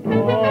of the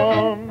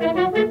dawn.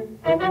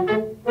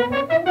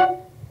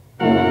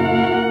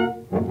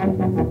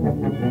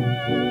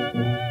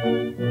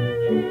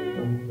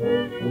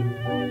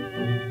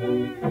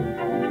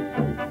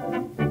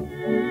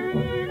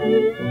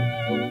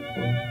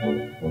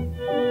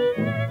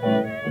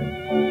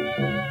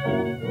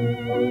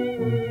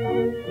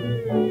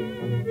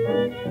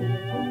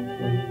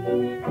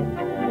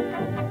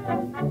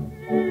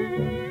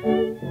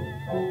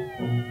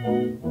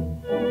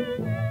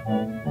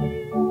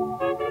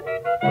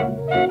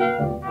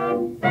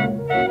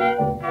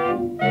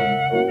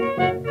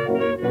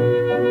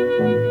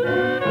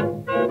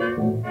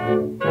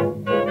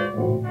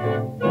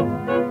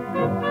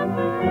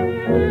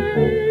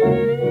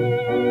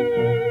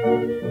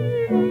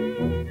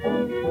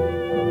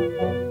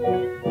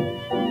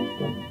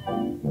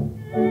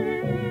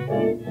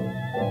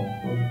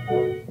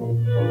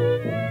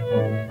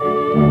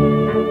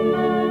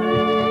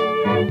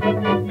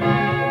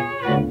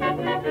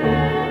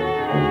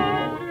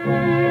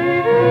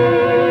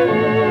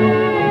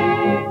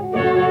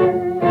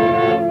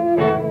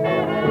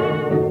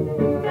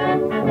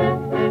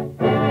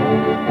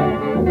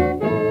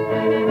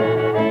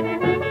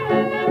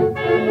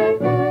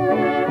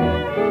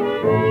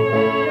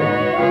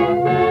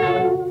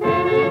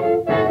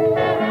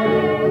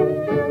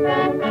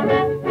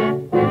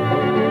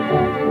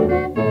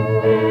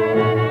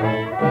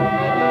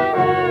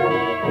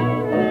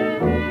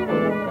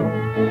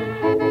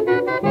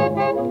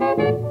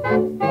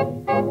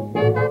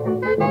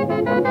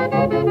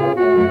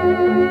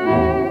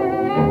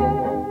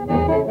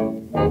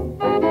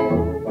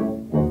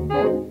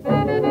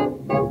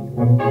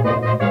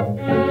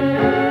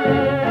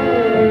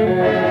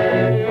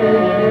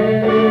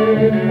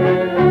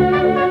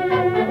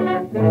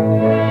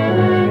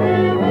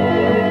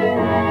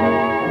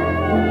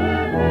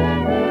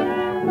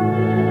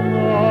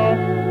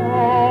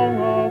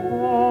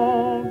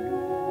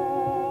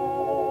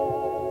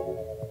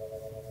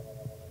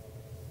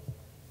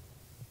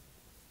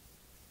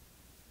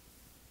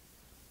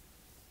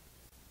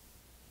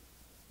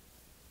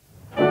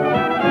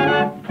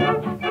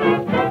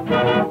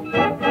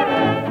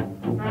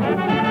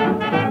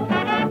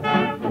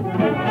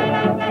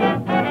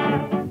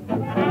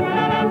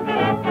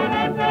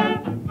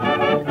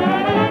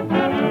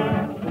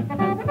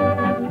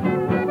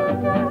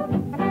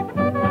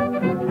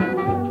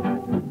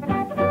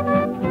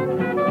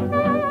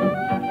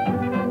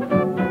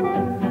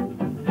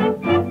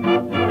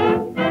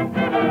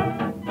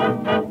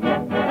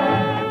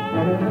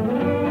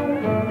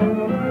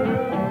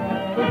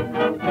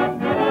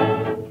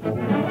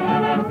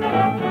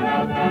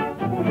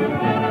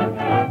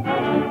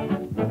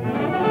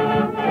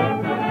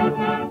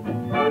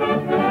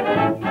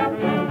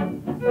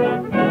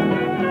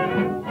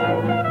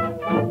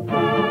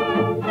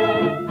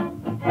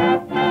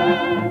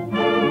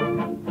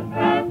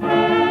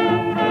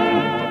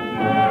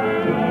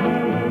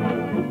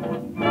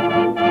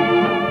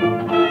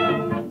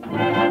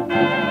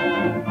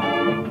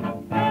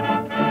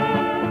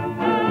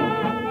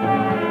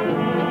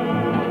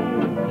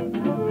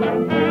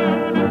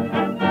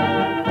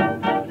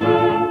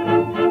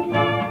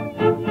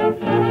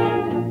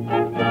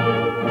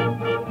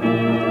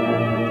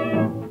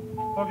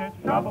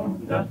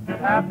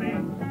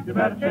 You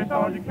better chase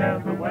all your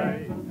cares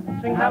away.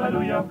 Sing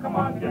hallelujah, come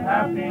on, get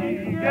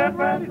happy. Get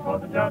ready for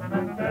the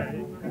judgment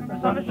day. The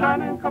sun is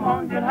shining, come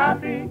on, get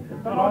happy.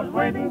 The Lord is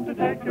waiting to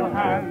take your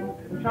hand.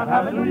 Shout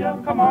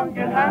hallelujah, come on,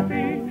 get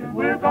happy.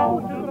 We're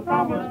going to the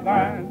promised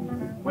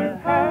land. We're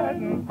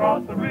heading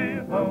across the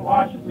river,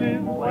 wash your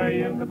sins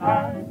away in the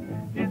tide.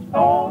 It's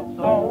all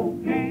so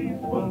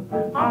peaceful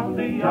on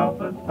the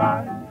other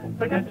side.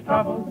 Forget your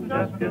troubles,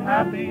 just get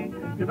happy.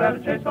 You better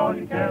chase all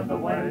your cares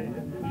away.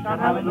 Shout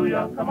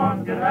hallelujah, come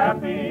on, get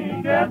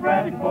happy. Get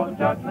ready for the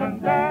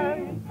judgment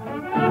day.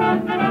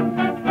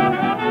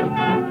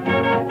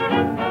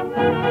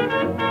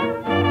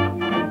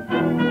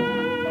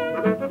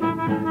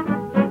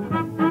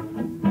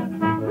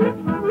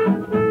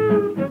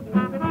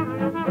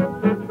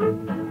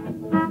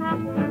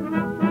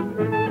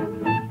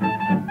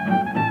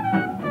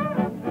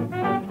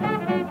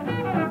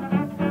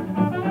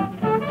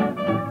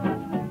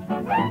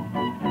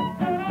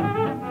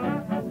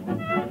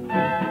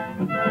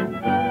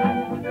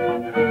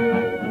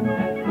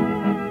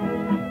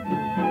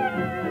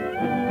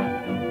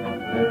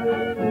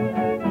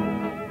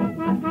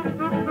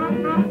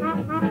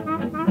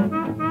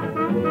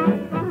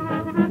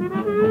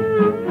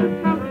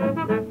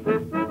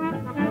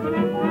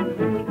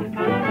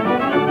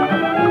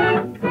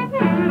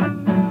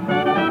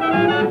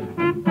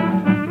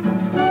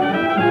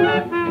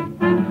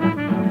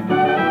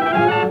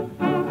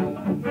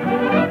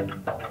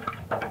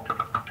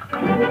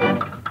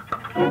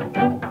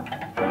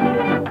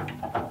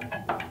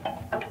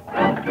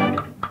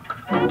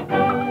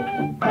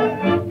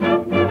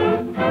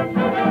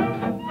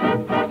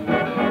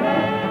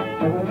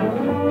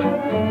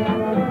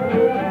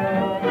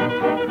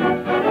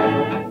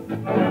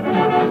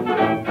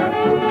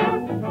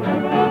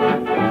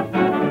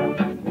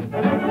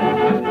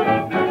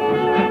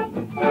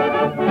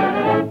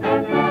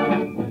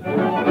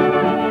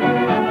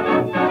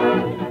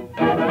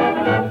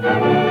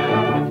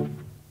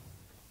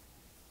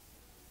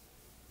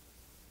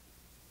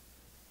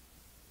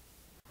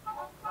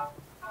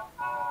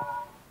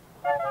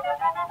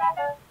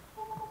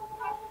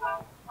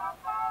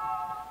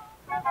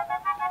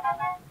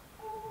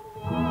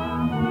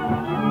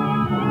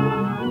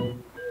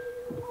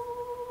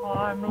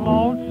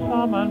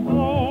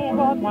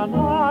 when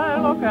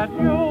I look at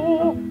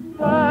you,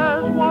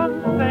 there's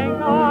one thing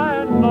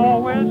I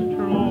know is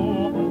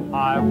true.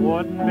 I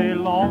wouldn't be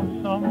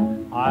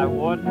lonesome, I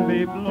wouldn't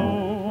be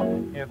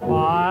blue, if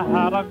I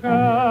had a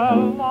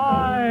girl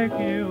like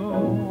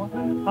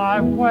you.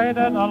 I've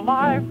waited a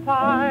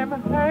lifetime,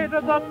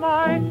 hated the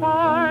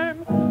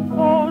nighttime,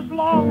 those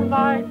long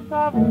nights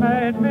have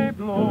made me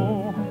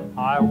blue.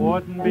 I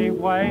wouldn't be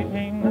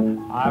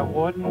waiting, I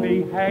wouldn't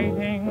be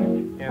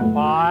hating, if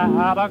I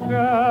had a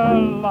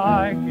girl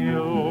like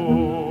you.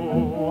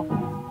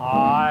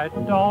 I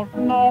don't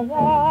know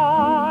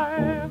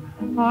why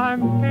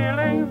I'm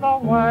feeling the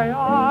way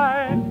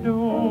I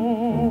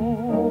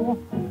do.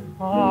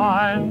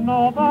 I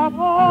know that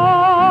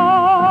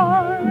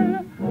I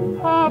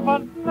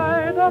haven't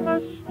made a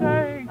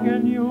mistake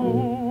in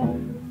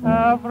you.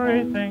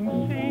 Everything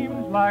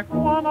seems like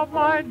one of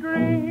my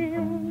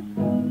dreams.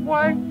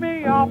 Wake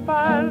me up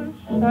and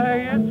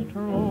say it's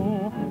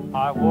true.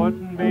 I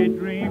wouldn't be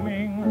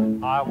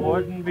dreaming, I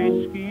wouldn't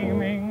be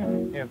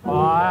scheming, if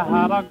I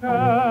had a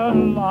girl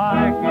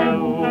like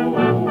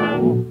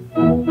you.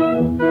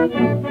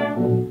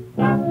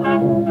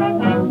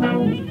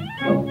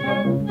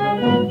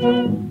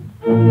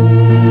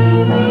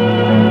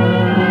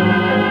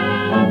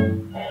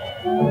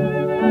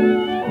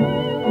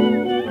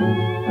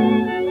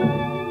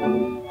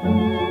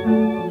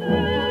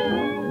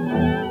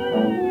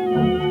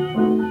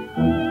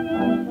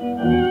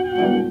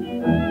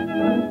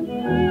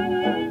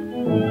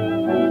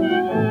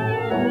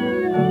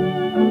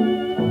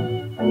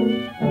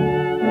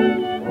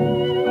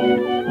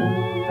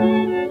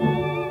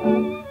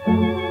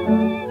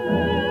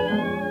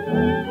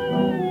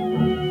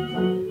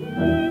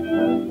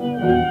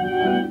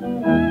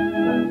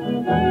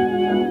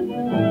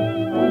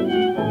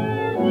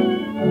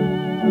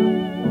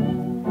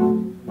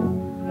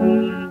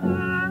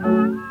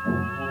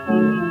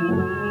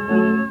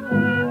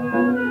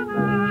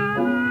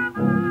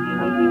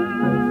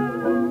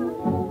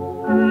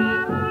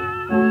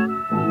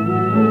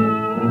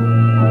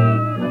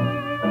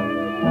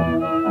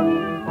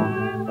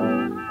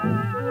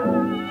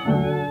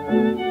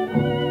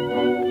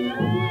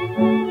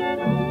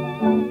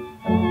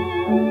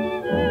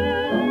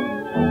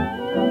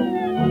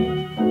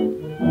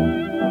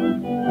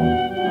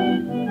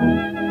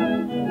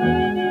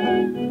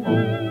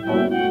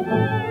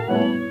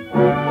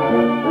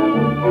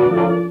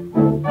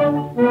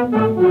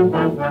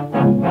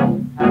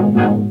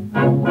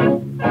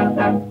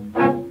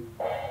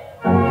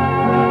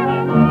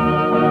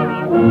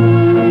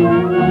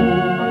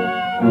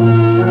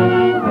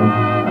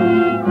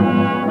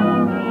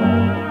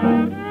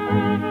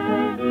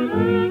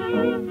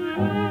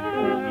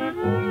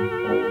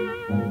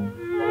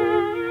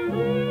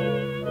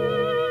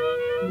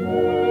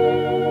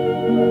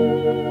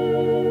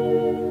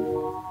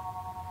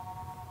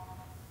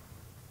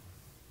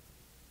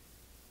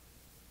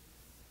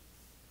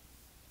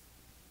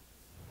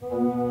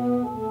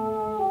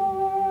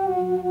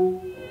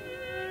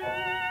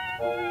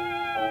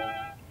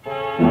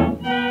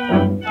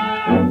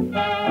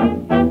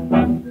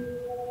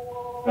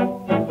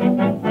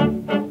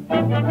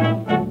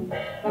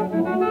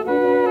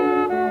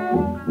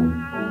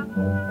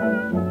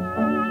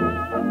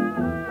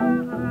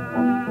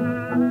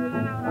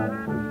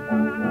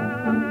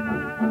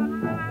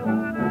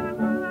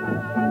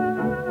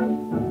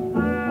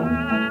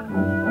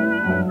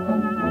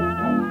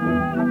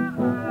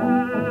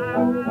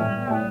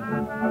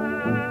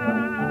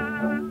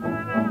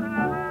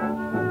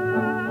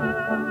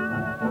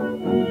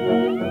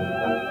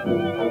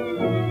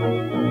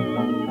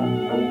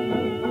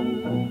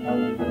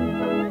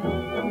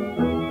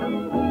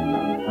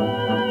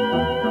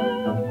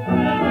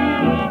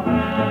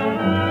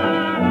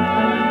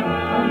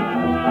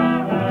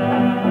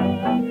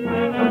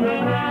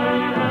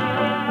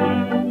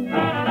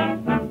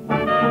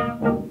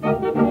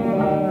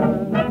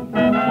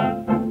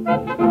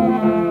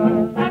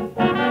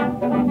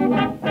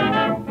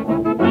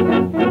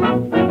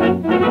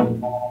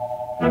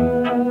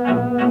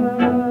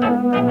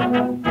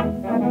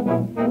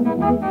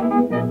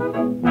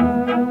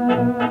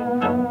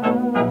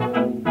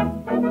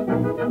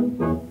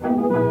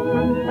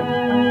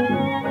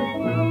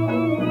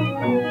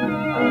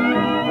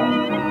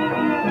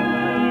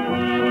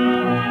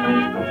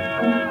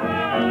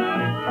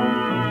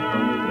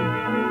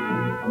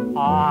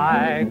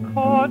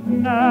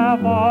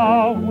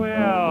 never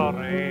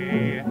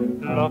weary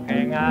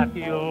looking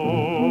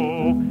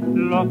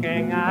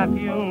at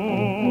you.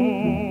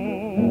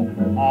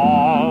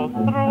 All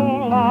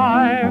through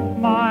life,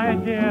 my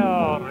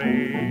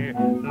dearie,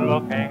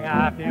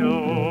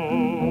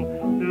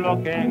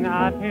 looking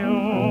at you.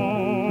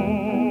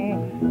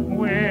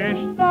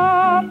 Wish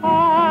that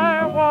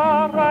I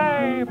were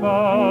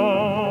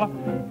able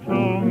to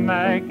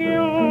make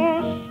you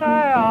say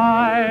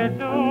I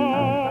do,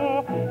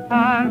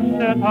 and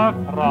sit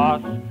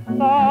across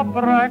the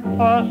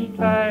breakfast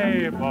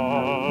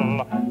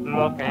table,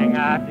 looking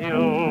at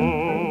you.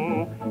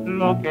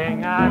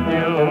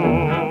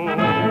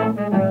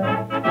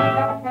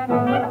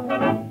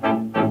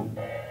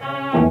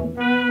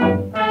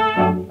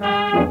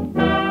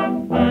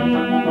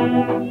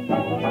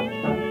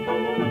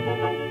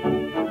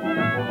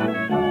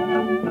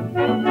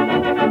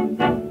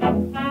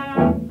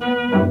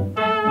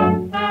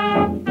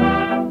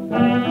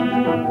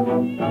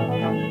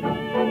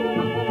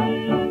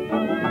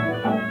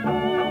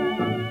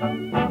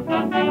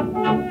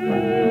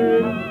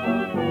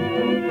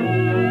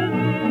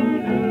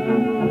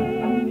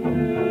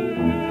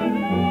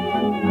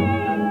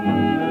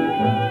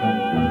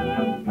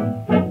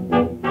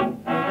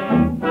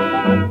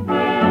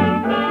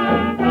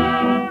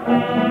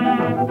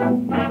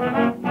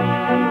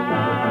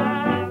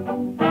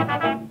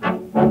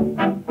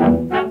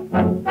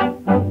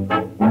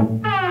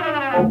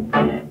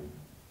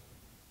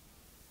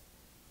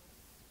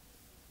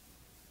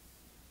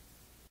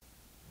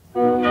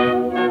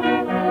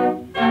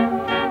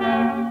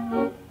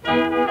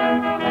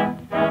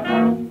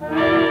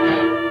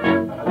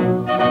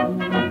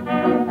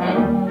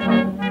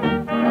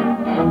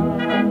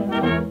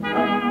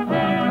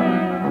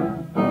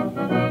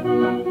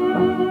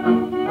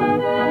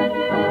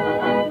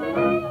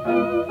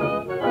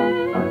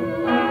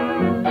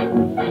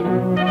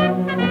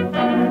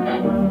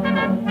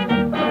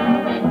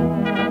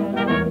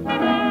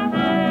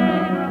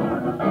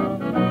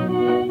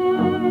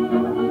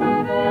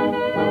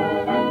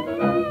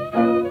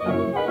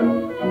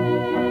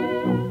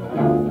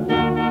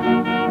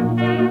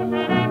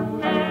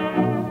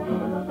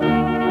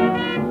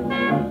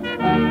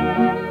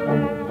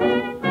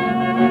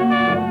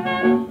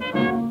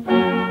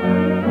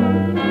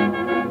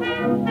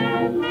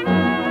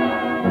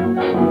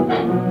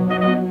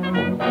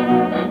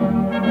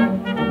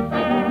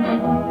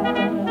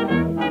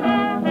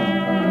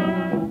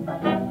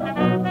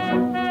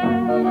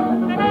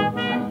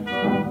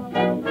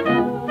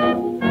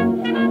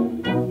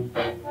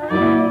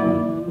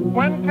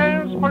 When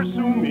cares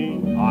pursue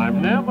me,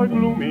 I'm never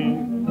gloomy.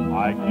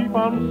 I keep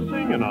on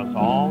singing a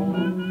song.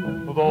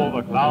 Though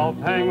the clouds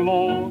hang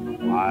low,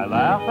 I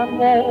laugh at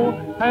woe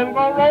and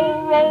go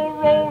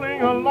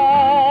rolling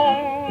along.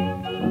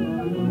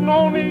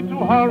 No need to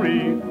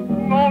hurry,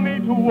 no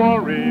need to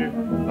worry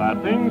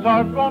that things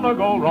are gonna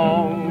go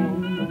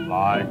wrong.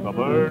 Like the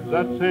birds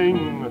that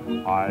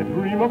sing, I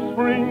dream of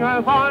spring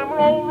as I'm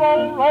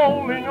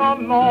rolling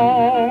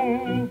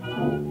along.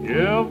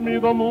 Give me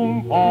the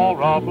moon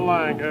for a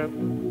blanket,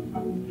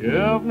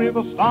 give me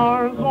the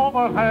stars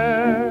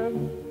overhead,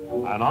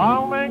 and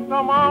I'll make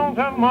the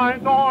mountain my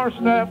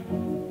doorstep,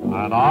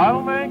 and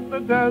I'll make the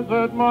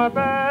desert my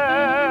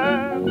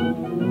bed.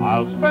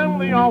 I'll spend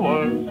the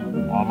hours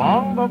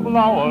among the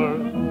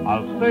flowers,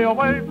 I'll stay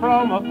away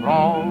from the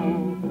throng.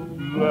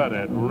 Let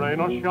it rain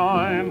or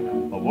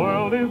shine, the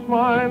world is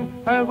mine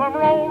as I'm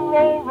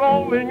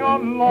rolling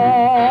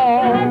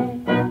along.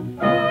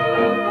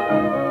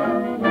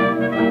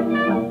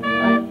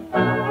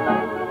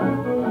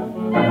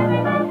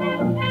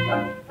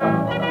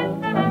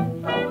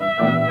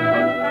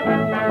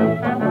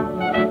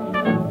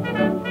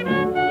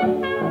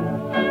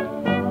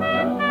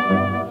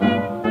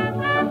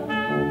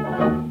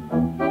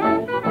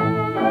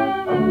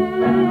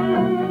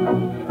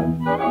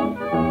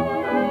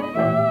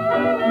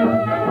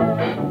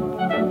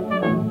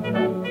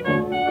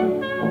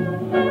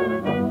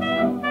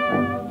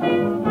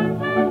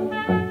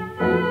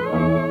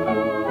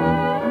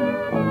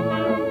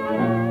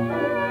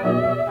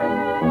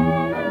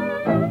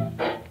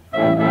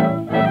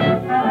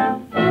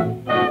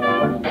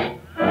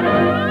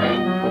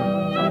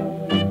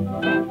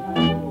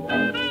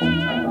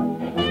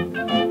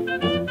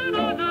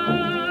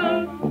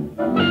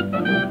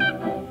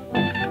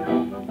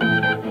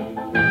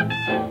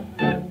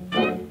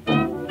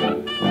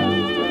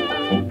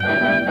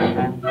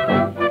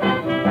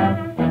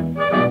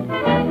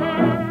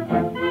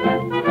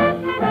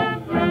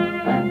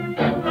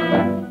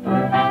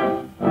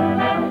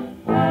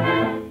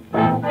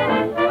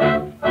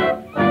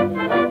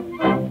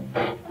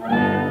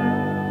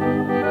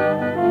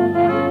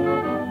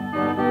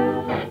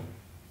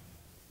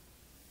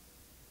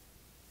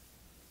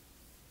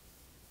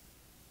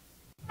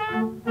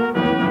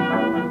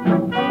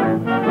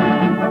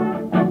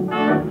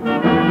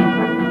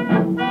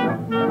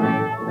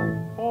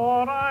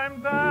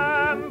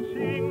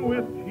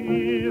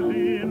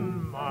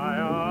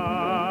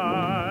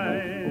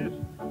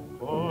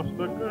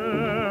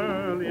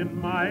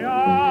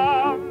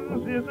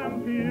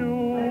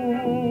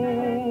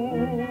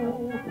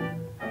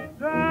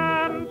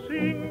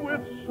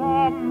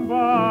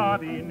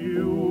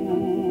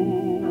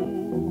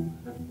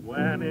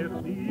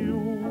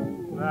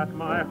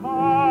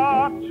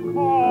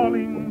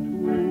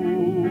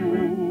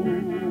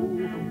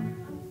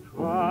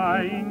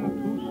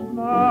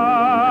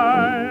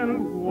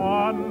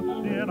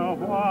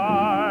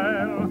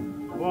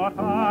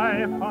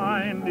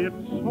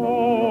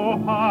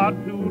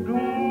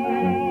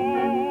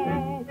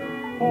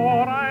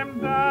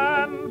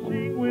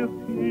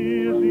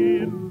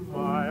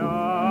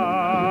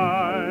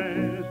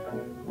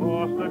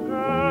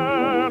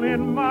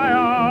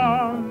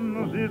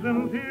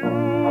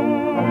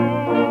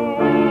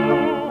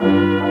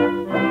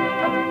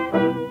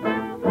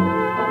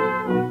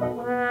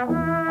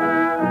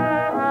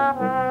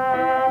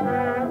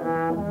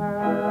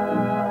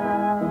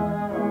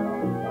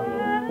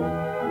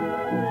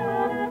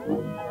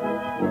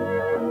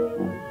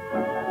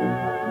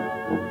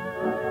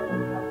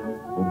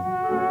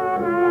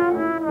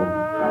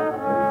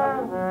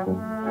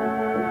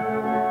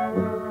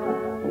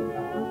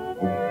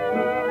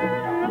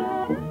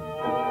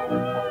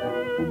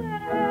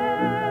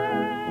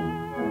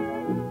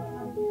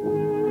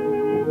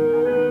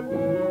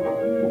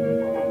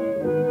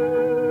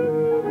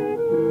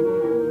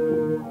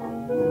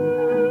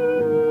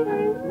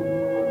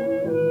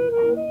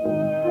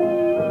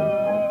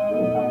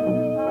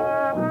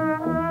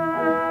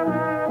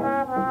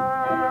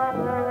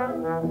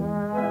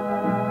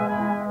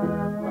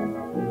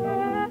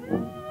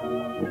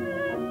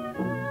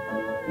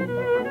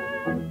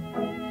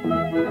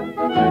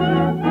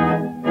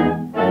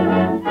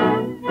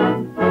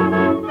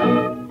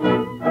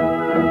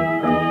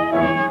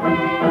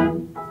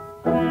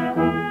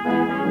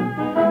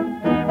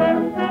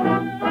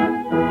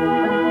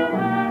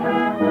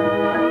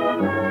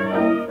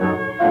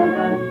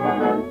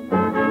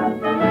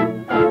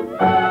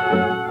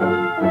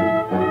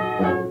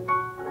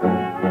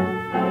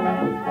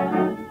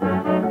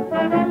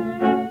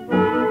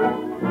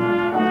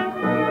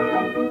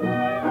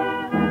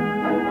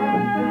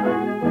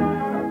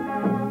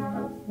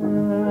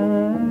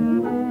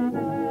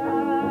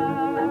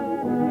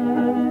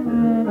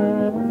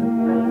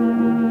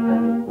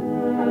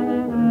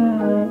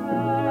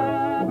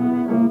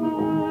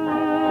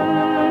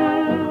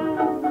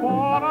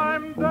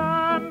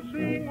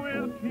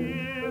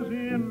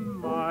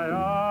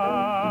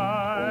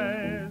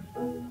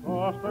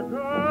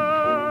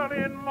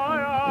 in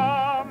my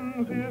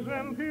arms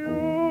isn't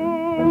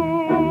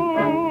you.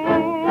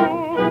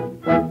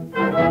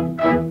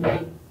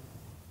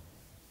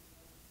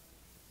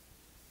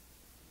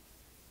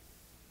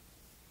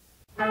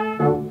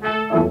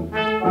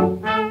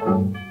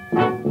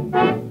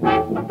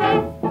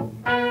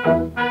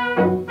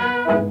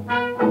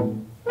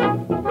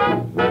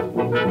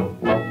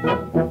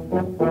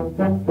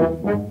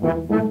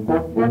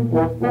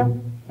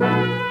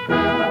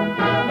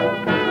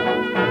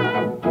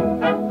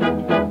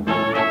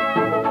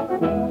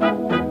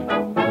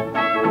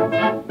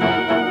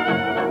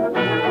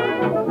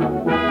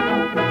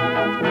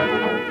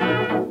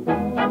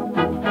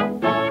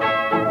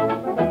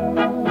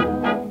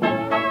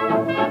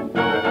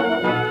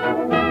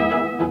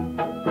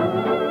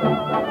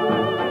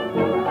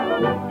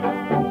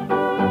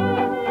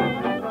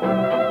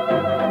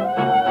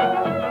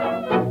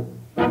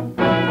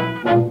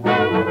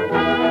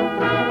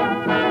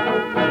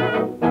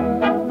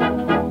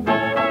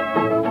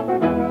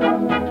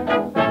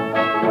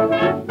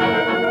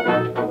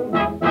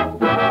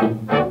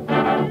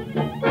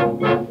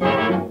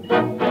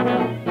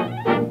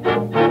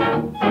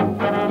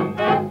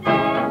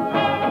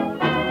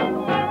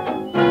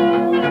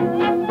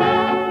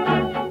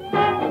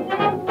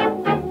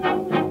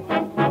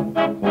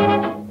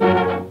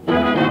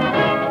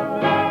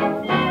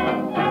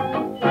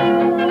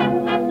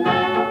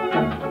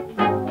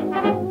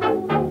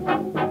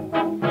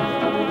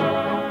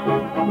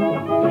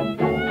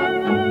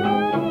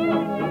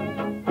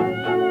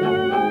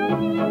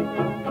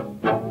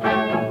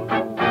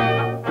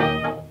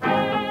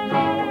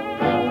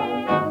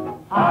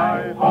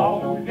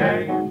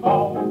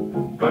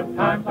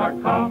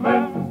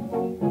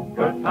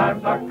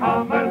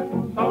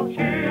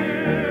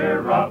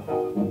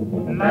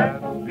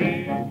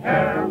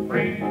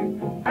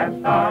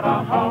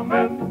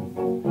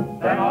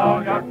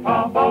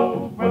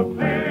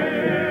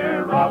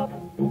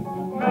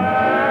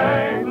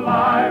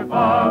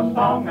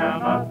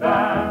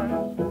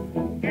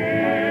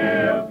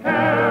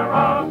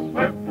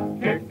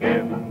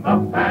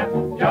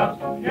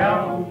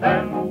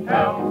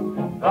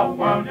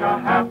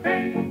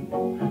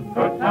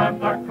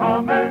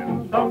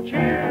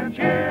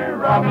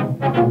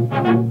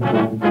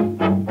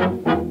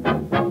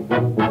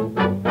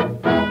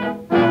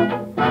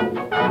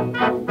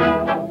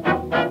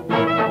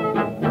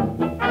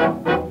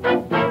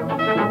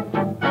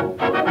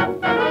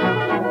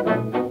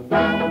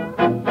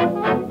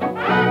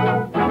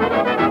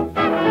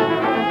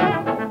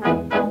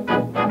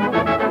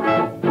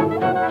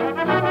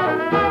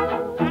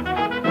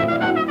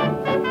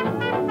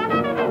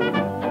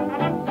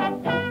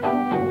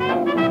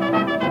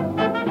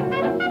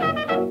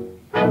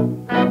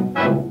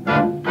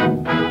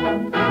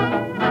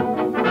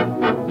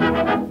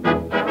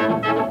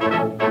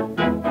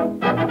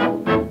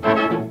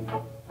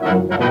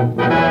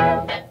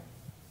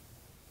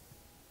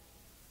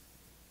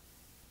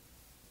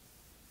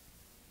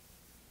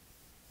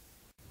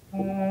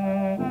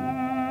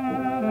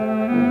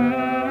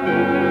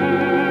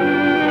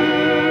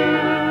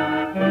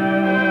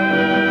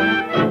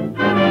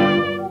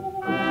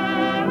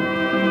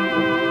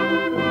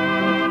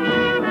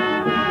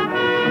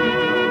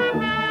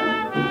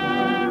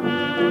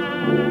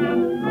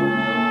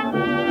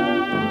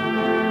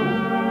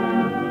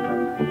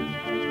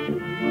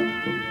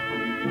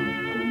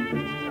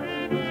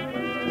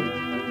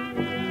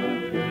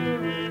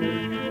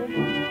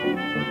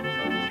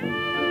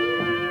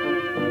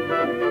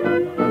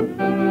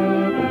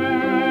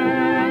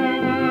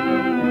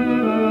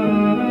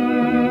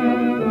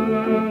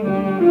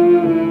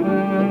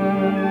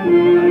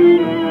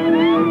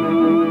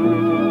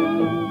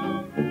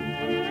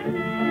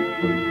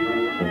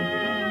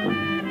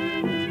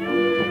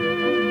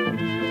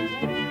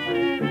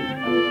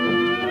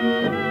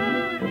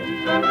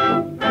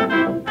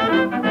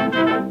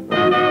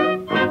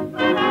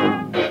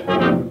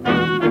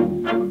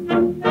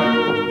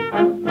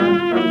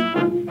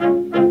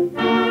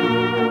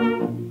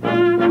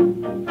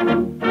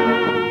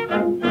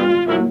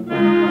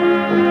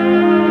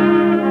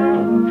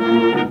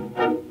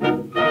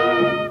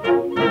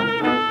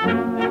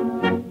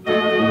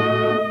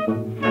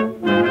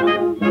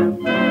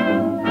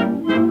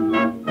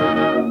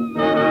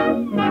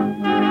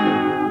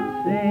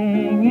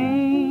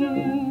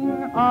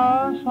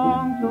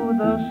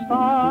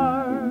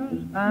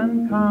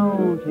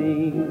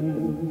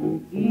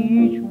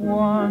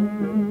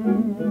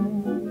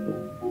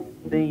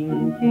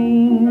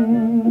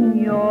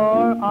 Thinking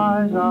your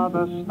eyes are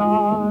the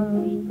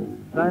stars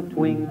that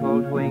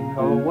twinkle,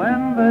 twinkle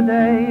when the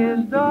day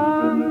is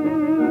done.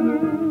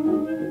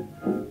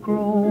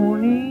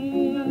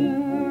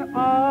 Groaning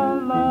a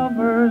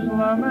lover's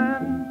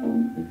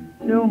lament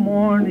till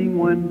morning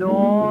when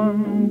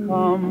dawn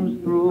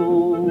comes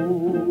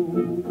through.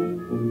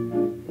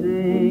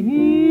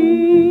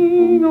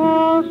 Singing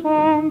a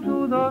song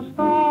to the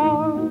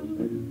stars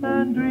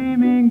and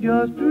dreaming,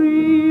 just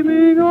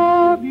dreaming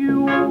of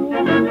you.